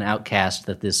and being an outcast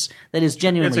that is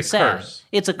genuinely It's a sad. curse.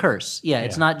 It's a curse. Yeah,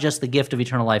 it's not just the gift of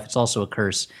eternal life, it's also a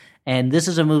curse. And this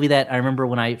is a movie that I remember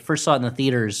when I first saw it in the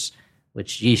theaters,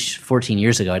 which 14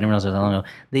 years ago. I didn't realize it was that long ago.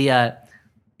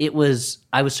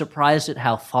 I was surprised at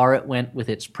how far it went with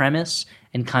its premise,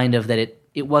 and kind of that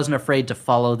it wasn't afraid to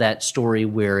follow that story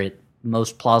where it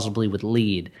most plausibly would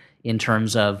lead, in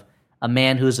terms of a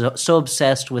man who's so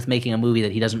obsessed with making a movie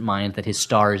that he doesn't mind that his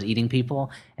star is eating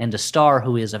people, and a star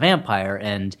who is a vampire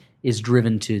and is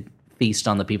driven to feast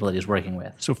on the people that he's working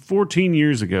with. So 14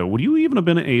 years ago, would you even have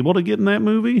been able to get in that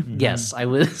movie? Yes, I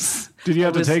was. Did you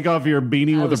have to take off your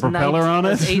beanie with a propeller on it?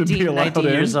 I was to be 18, allowed 19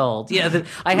 in? years old. Yeah,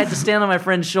 I had to stand on my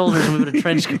friend's shoulders and we put a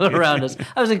trench coat around us.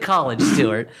 I was in college,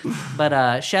 Stuart.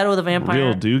 But Shadow of the Vampire,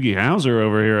 Real Doogie Howser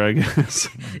over here, I guess.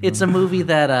 it's a movie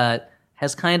that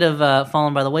has kind of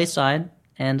fallen by the wayside,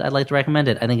 and I'd like to recommend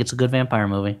it. I think it's a good vampire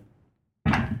movie.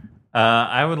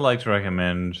 I would like to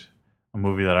recommend a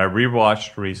movie that I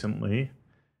rewatched recently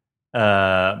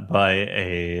by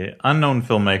a unknown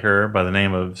filmmaker by the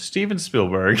name of Steven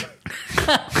Spielberg.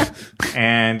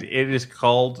 And it is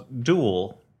called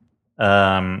Duel.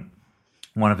 One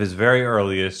of his very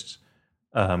earliest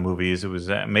movies. It was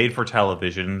made for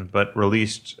television, but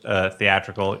released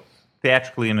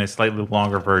theatrically in a slightly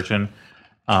longer version.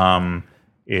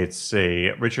 It's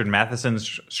a Richard Matheson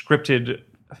scripted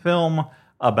film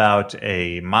about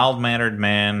a mild-mannered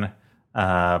man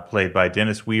played by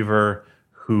Dennis Weaver,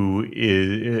 who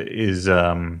is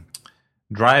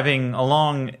driving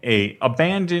along a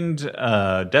abandoned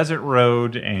desert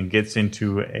road and gets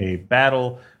into a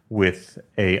battle with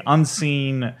a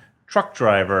unseen truck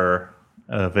driver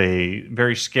of a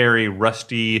very scary,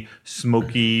 rusty,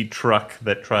 smoky truck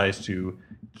that tries to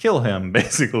kill him,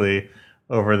 basically,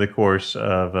 over the course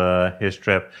of his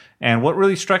trip. And what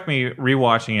really struck me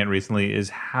rewatching it recently is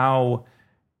how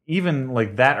even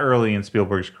like that early in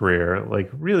Spielberg's career, like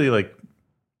really like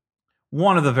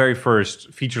one of the very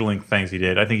first feature-length things he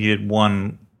did. I think he did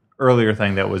one earlier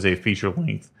thing that was a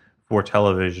feature-length for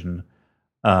television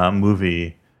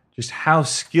movie. Just how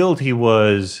skilled he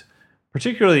was,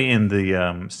 particularly in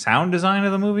the sound design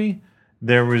of the movie.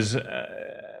 There was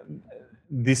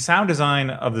the sound design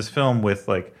of this film with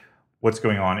like what's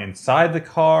going on inside the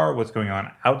car, what's going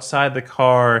on outside the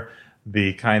car,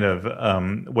 the kind of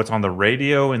what's on the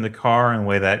radio in the car, and the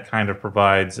way that kind of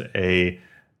provides a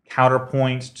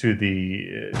counterpoint to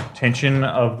the tension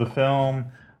of the film.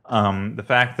 The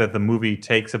fact that the movie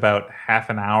takes about half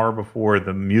an hour before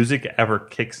the music ever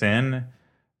kicks in.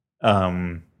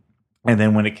 And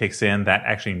then when it kicks in, that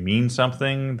actually means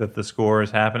something, that the score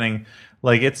is happening.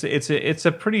 Like it's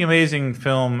a pretty amazing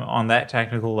film on that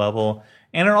technical level.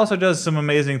 And it also does some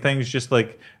amazing things. Just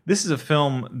like this is a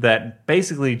film that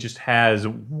basically just has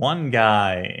one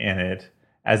guy in it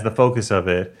as the focus of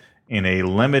it in a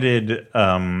limited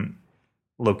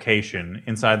location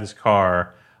inside this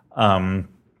car.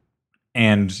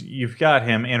 And you've got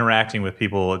him interacting with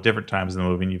people at different times in the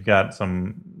movie. And you've got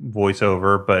some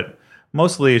voiceover, but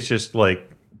mostly it's just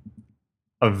like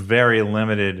a very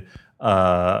limited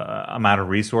amount of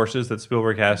resources that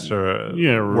Spielberg has to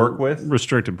work with.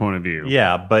 Restricted point of view.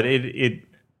 Yeah, but it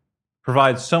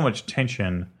provides so much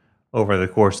tension over the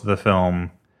course of the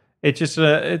film. It's just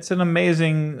it's an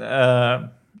amazing. I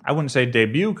wouldn't say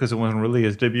debut because it wasn't really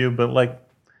his debut, but like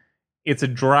it's a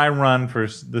dry run for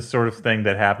the sort of thing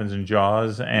that happens in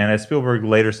Jaws. And as Spielberg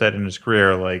later said in his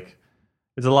career, like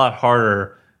it's a lot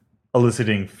harder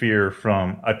eliciting fear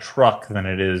from a truck than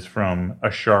it is from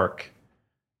a shark.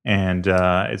 And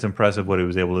it's impressive what he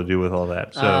was able to do with all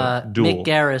that. So, Nick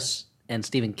Garris and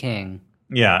Stephen King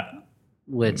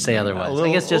would say otherwise.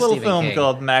 I guess just a little Stephen film King.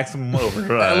 called Maximum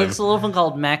Overdrive. It's a little film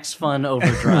called Max Fun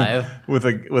Overdrive. with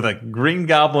a green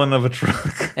goblin of a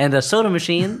truck. And a soda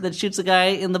machine that shoots a guy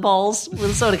in the balls with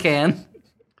a soda can.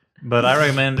 But I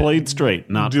recommend Played straight,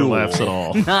 not for laughs at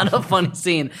all. Not a funny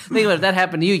scene. Think about it, if that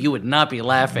happened to you, you would not be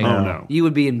laughing. Oh, no. You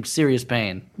would be in serious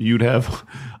pain. You'd have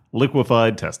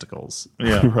liquefied testicles.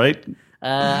 Yeah. Right?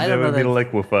 I That don't know would be that.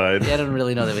 liquefied. Yeah, I don't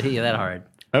really know that would hit you that hard.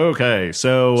 Okay,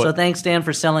 So thanks, Dan,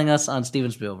 for selling us on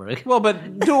Steven Spielberg. Well,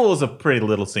 but Duel is a pretty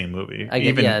little seen movie.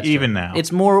 It's even true. now.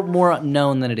 It's more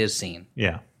known than it is seen.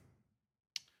 Yeah.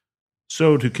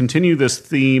 So to continue this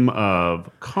theme of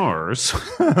cars,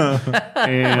 Wait,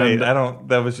 and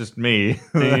that was just me.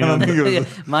 I don't think it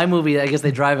was. My movie, I guess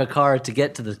they drive a car to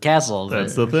get to the castle.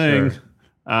 that's the thing,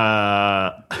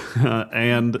 and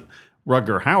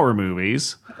Rutger Hauer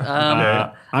movies.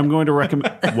 I'm going to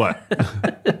recommend what?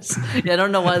 Yeah, I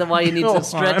don't know why you need to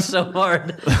stretch so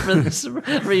hard for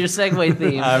your segue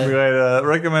theme. I'm going to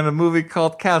recommend a movie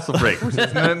called Castle Break, which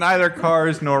is neither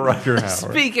Cars nor Rutger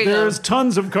Hauer. Speaking There's of,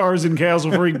 tons of cars in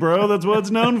Castle Freak, bro. That's what it's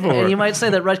known for. and you might say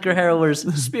that Rutger Hauer's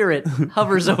spirit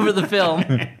hovers over the film.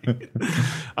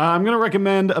 I'm going to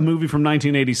recommend a movie from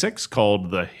 1986 called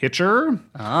The Hitcher.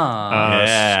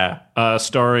 Yeah.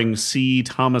 Starring C.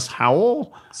 Thomas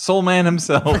Howell. Soul Man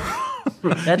himself.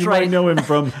 That's You right. might know him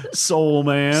from Soul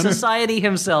Man. Society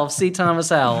himself, C. Thomas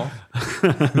Howell.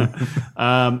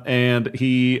 And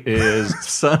he is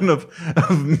Son of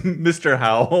Mr.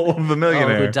 Howell, the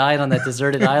millionaire. Who died on that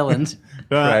deserted island.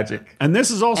 Tragic. And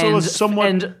this is also a somewhat.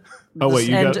 And, Oh wait,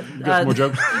 you got and, more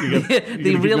jokes? You got- you the gonna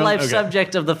keep real life going? Okay.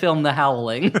 subject of the film, The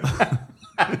Howling.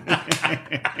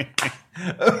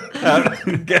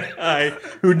 Guy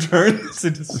who turns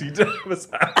into C. Thomas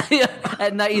Howell.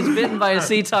 At night, he's bitten by a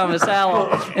C. Thomas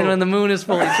Howell, and when the moon is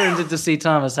full, he turns into C.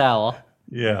 Thomas Howell.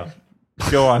 Yeah.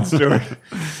 Go on, Stuart.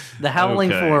 The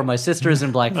Howling Okay. 4, My Sister is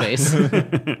in Blackface.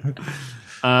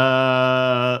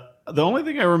 The only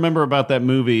thing I remember about that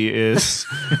movie is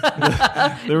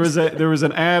there was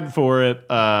an ad for it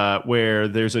where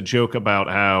there's a joke about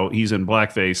how he's in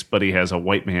blackface, but he has a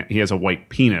white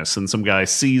penis, and some guy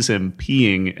sees him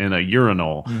peeing in a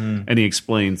urinal, and he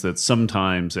explains that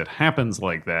sometimes it happens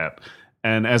like that.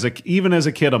 And even as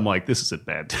a kid, I'm like, this is in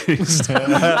bad taste.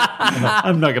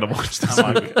 I'm not going to watch this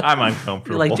movie. I'm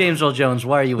uncomfortable. Like James Earl Jones,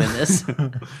 why are you in this?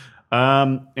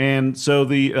 And so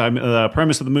the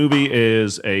premise of the movie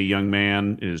is a young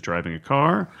man is driving a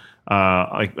car,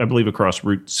 I believe across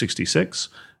Route 66,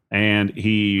 and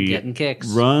he Getting kicks.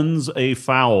 runs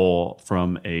afoul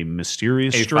from a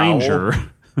mysterious stranger.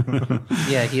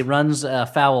 Yeah, he runs a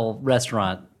foul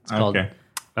restaurant. It's called, Okay.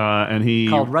 And he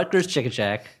called Rutgers Chicken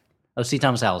Shack. Oh, C.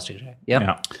 Thomas Howell's Chicken Shack. Yep.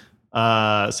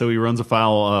 Yeah. so he runs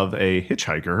afoul of a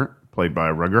hitchhiker played by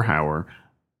Rutger Hauer.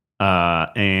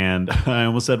 And I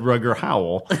almost said Rutger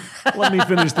Howell. Let me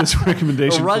finish this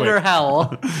recommendation. Rutger quick.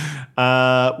 Howell.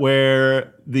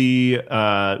 Where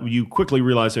you quickly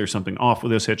realize there's something off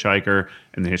with this hitchhiker,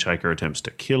 and the hitchhiker attempts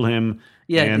to kill him.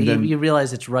 Yeah, and then, you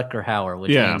realize it's Rutger Hauer,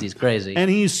 which means he's crazy. And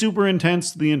he's super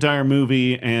intense the entire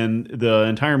movie, and the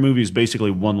entire movie is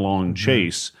basically one long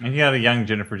chase. And you got a young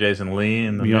Jennifer Jason Leigh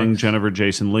in the Young mix. Jennifer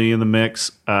Jason Leigh in the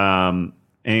mix. And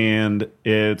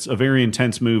it's a very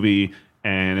intense movie,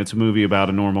 and it's a movie about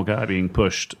a normal guy being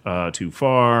pushed too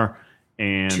far,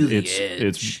 and To the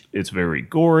it's very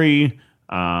gory.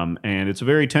 And it's a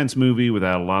very tense movie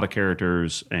without a lot of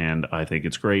characters, and I think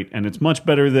it's great. And it's much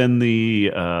better than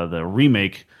the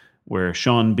remake where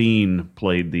Sean Bean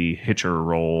played the Hitcher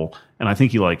role, and I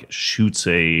think he shoots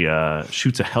a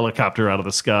helicopter out of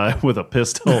the sky with a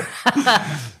pistol.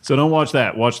 So don't watch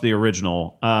that. Watch the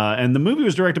original. And the movie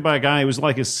was directed by a guy who was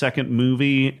like his second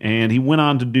movie, and he went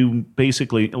on to do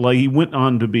he went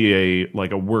on to be a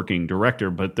working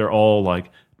director, but they're all like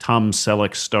Tom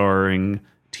Selleck starring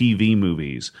TV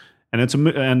movies, and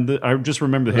I just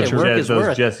remember the Hitcher. work is Those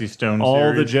work. Jesse Stone All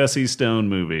series. the Jesse Stone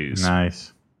movies.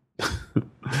 Nice.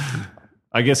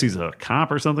 I guess he's a cop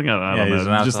or something. I don't He's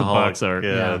know. an Just the alcoholic. box art.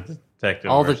 Yeah.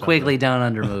 Detective. All or the something. Quigley Down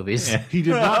Under movies. He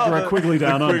did not direct Quigley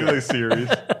Down Under. Quigley series.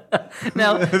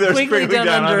 Now, There's Quigley Down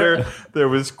Under. There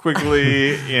was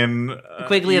Quigley in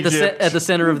Quigley at Egypt. the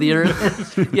center of the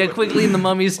earth. Yeah, Quigley in the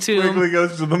mummy's tomb. Quigley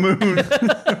goes to the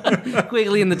moon.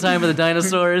 Quigley in the time of the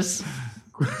dinosaurs.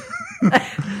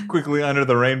 Quigley under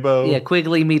the rainbow. Yeah,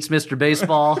 Quigley meets Mr.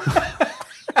 Baseball.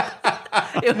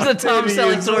 It was a Tom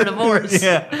Selleck tour de force.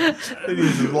 Yeah. They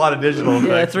used a lot of digital effects.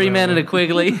 Yeah, 3 men and a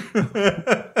Quigley.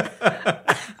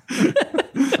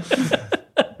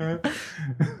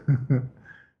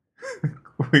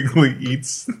 Quigley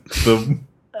eats the.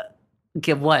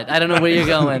 Okay, what? I don't know where you're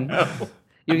going.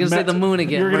 You're gonna say the moon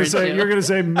again. You're gonna weren't say. you? You're gonna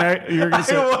say. You're gonna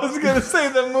say. I was going to say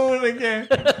the moon again.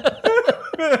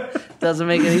 Doesn't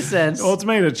make any sense. Well, it's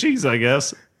made of cheese, I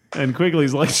guess. And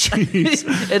Quigley's like cheese.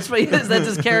 That's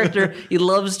his character. He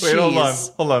loves cheese. Wait,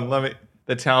 hold on. Let me.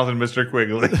 The talented Mr.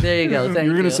 Quigley. There you go. Thank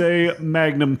you. You're gonna say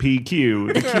Magnum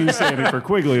PQ. The Q standing for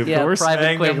Quigley, of Yeah, course.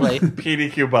 Private Quigley.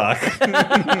 PDQ Bach.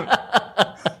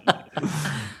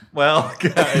 Well,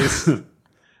 guys,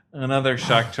 another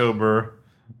Shocktober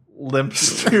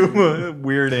limps to a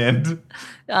weird end.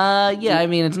 Yeah, I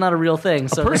mean, it's not a real thing.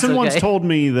 So A person that's okay. once told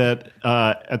me that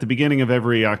at the beginning of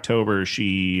every October,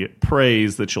 she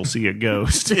prays that she'll see a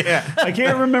ghost. Yeah. I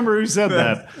can't remember who said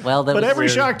that. Well, that But was every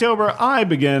weird. Shocktober, I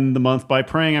begin the month by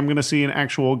praying I'm going to see an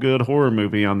actual good horror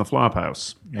movie on the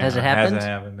Flophouse. Has it happened?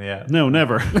 Hasn't happened, yeah. No,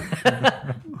 never.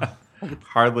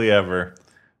 Hardly ever.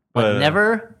 But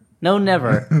never? No,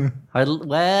 never.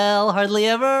 Hardly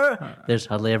ever. There's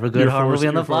hardly ever a good You're horror movie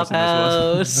on the forcing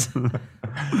this Flophouse.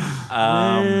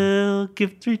 Well,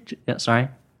 give 3. Yeah, sorry.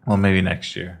 Well, maybe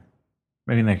next year.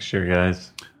 Maybe next year,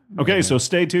 guys. Okay, so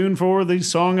stay tuned for the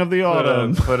song of the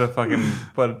autumn. Put a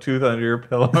tooth under your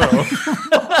pillow.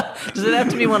 Does it have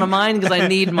to be one of mine? Because I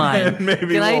need mine.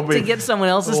 Maybe Can I we'll be- to get someone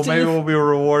else's Well, maybe tooth? we'll be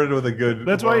rewarded with a good.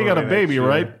 That's why you got a next baby, year.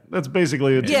 right? That's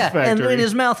basically a tooth Yeah, and factory. in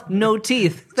his mouth, no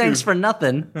teeth. Thanks for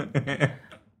nothing.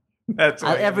 That's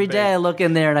why Every day I look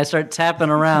in there and I start tapping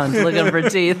around looking for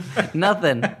teeth.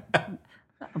 Nothing.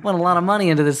 I put a lot of money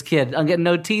into this kid. I'm getting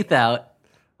no teeth out.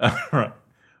 Right.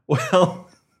 Well,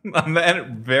 on that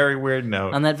very weird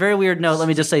note, On that very weird note, let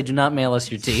me just say, do not mail us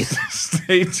your teeth.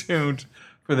 stay tuned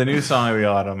for the new song of the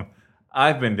autumn.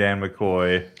 I've been Dan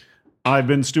McCoy. I've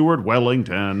been Stuart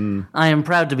Wellington. I am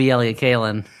proud to be Elliot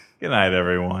Kalin. Good night,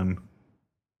 everyone.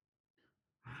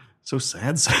 So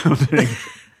sad sounding.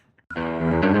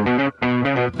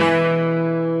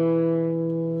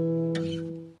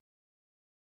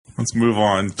 Let's move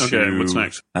on to Okay, what's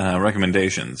next?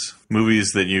 Recommendations.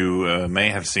 Movies that you may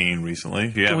have seen recently.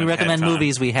 If you Can we haven't had recommend time.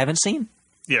 movies we haven't seen?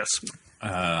 Yes.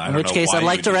 I In don't which know case, why I'd you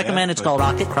like would to do recommend. that, It's but- called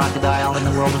Rocket Crocodile in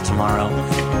the World of Tomorrow.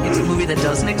 It's a movie that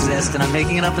doesn't exist, and I'm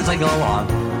making it up as I go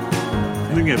along.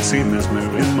 I think I've seen this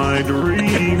movie in my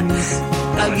dreams.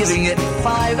 I'm giving it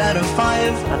 5 out of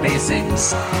 5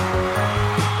 amazings.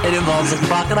 It involves a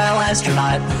crocodile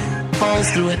astronaut, falls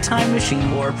through a time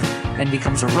machine warp, and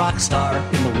becomes a rock star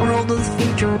in the world of the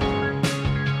future,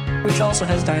 which also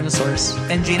has dinosaurs.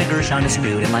 And Gina Gershon is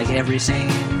nude in like every scene.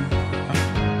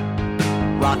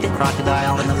 Rocket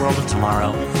Crocodile in the World of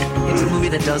Tomorrow. It's a movie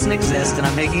that doesn't exist, and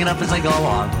I'm making it up as I go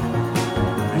along.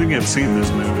 I think I've seen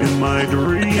this movie in my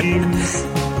dreams.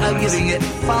 I'm giving it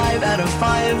 5 out of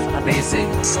 5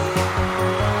 amazings.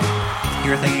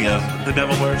 You're thinking of The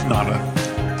Devil Wears Nada.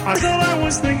 I thought I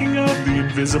was thinking of the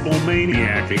Invisible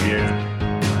Maniac again.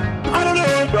 I don't know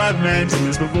if I've mentioned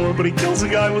this before, but he kills a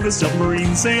guy with a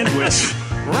submarine sandwich.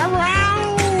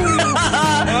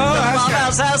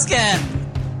 Flophouse House Cat.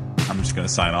 I'm just going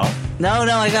to sign off. No,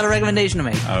 I got a recommendation to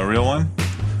make. A real one?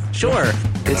 Sure.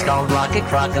 It's called Rocket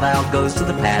Crocodile Goes to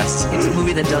the Past. It's a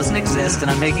movie that doesn't exist, and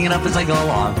I'm making it up as I go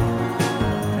along.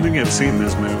 I think I've seen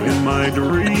this movie in my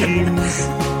dreams.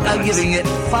 I'm giving it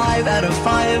 5 out of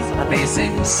 5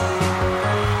 amazings.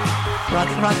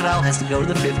 Rocket Crocodile has to go to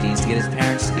the 50s to get his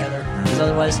parents together, because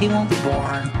otherwise he won't be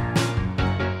born.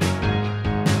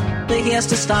 But he has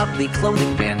to stop the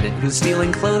clothing bandit who's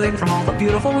stealing clothing from all the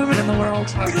beautiful women in the world.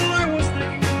 I thought I was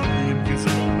thinking of the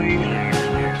Invisible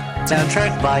Maniac.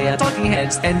 Soundtrack by Talking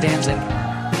Heads and Danzig.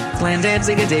 Glenn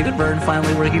Danzig and David Byrne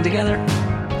finally working together.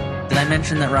 Did I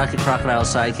mention that Rocket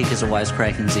Crocodile's sidekick is a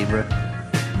wisecracking zebra?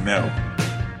 No.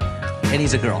 And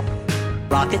he's a girl.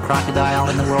 Rocket Crocodile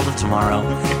in the World of Tomorrow.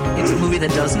 It's a movie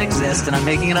that doesn't exist, and I'm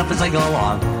making it up as I go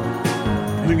along.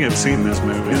 I think I've seen this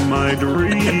movie in my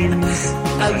dreams.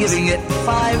 I'm giving it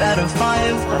 5 out of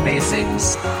 5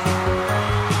 amazings.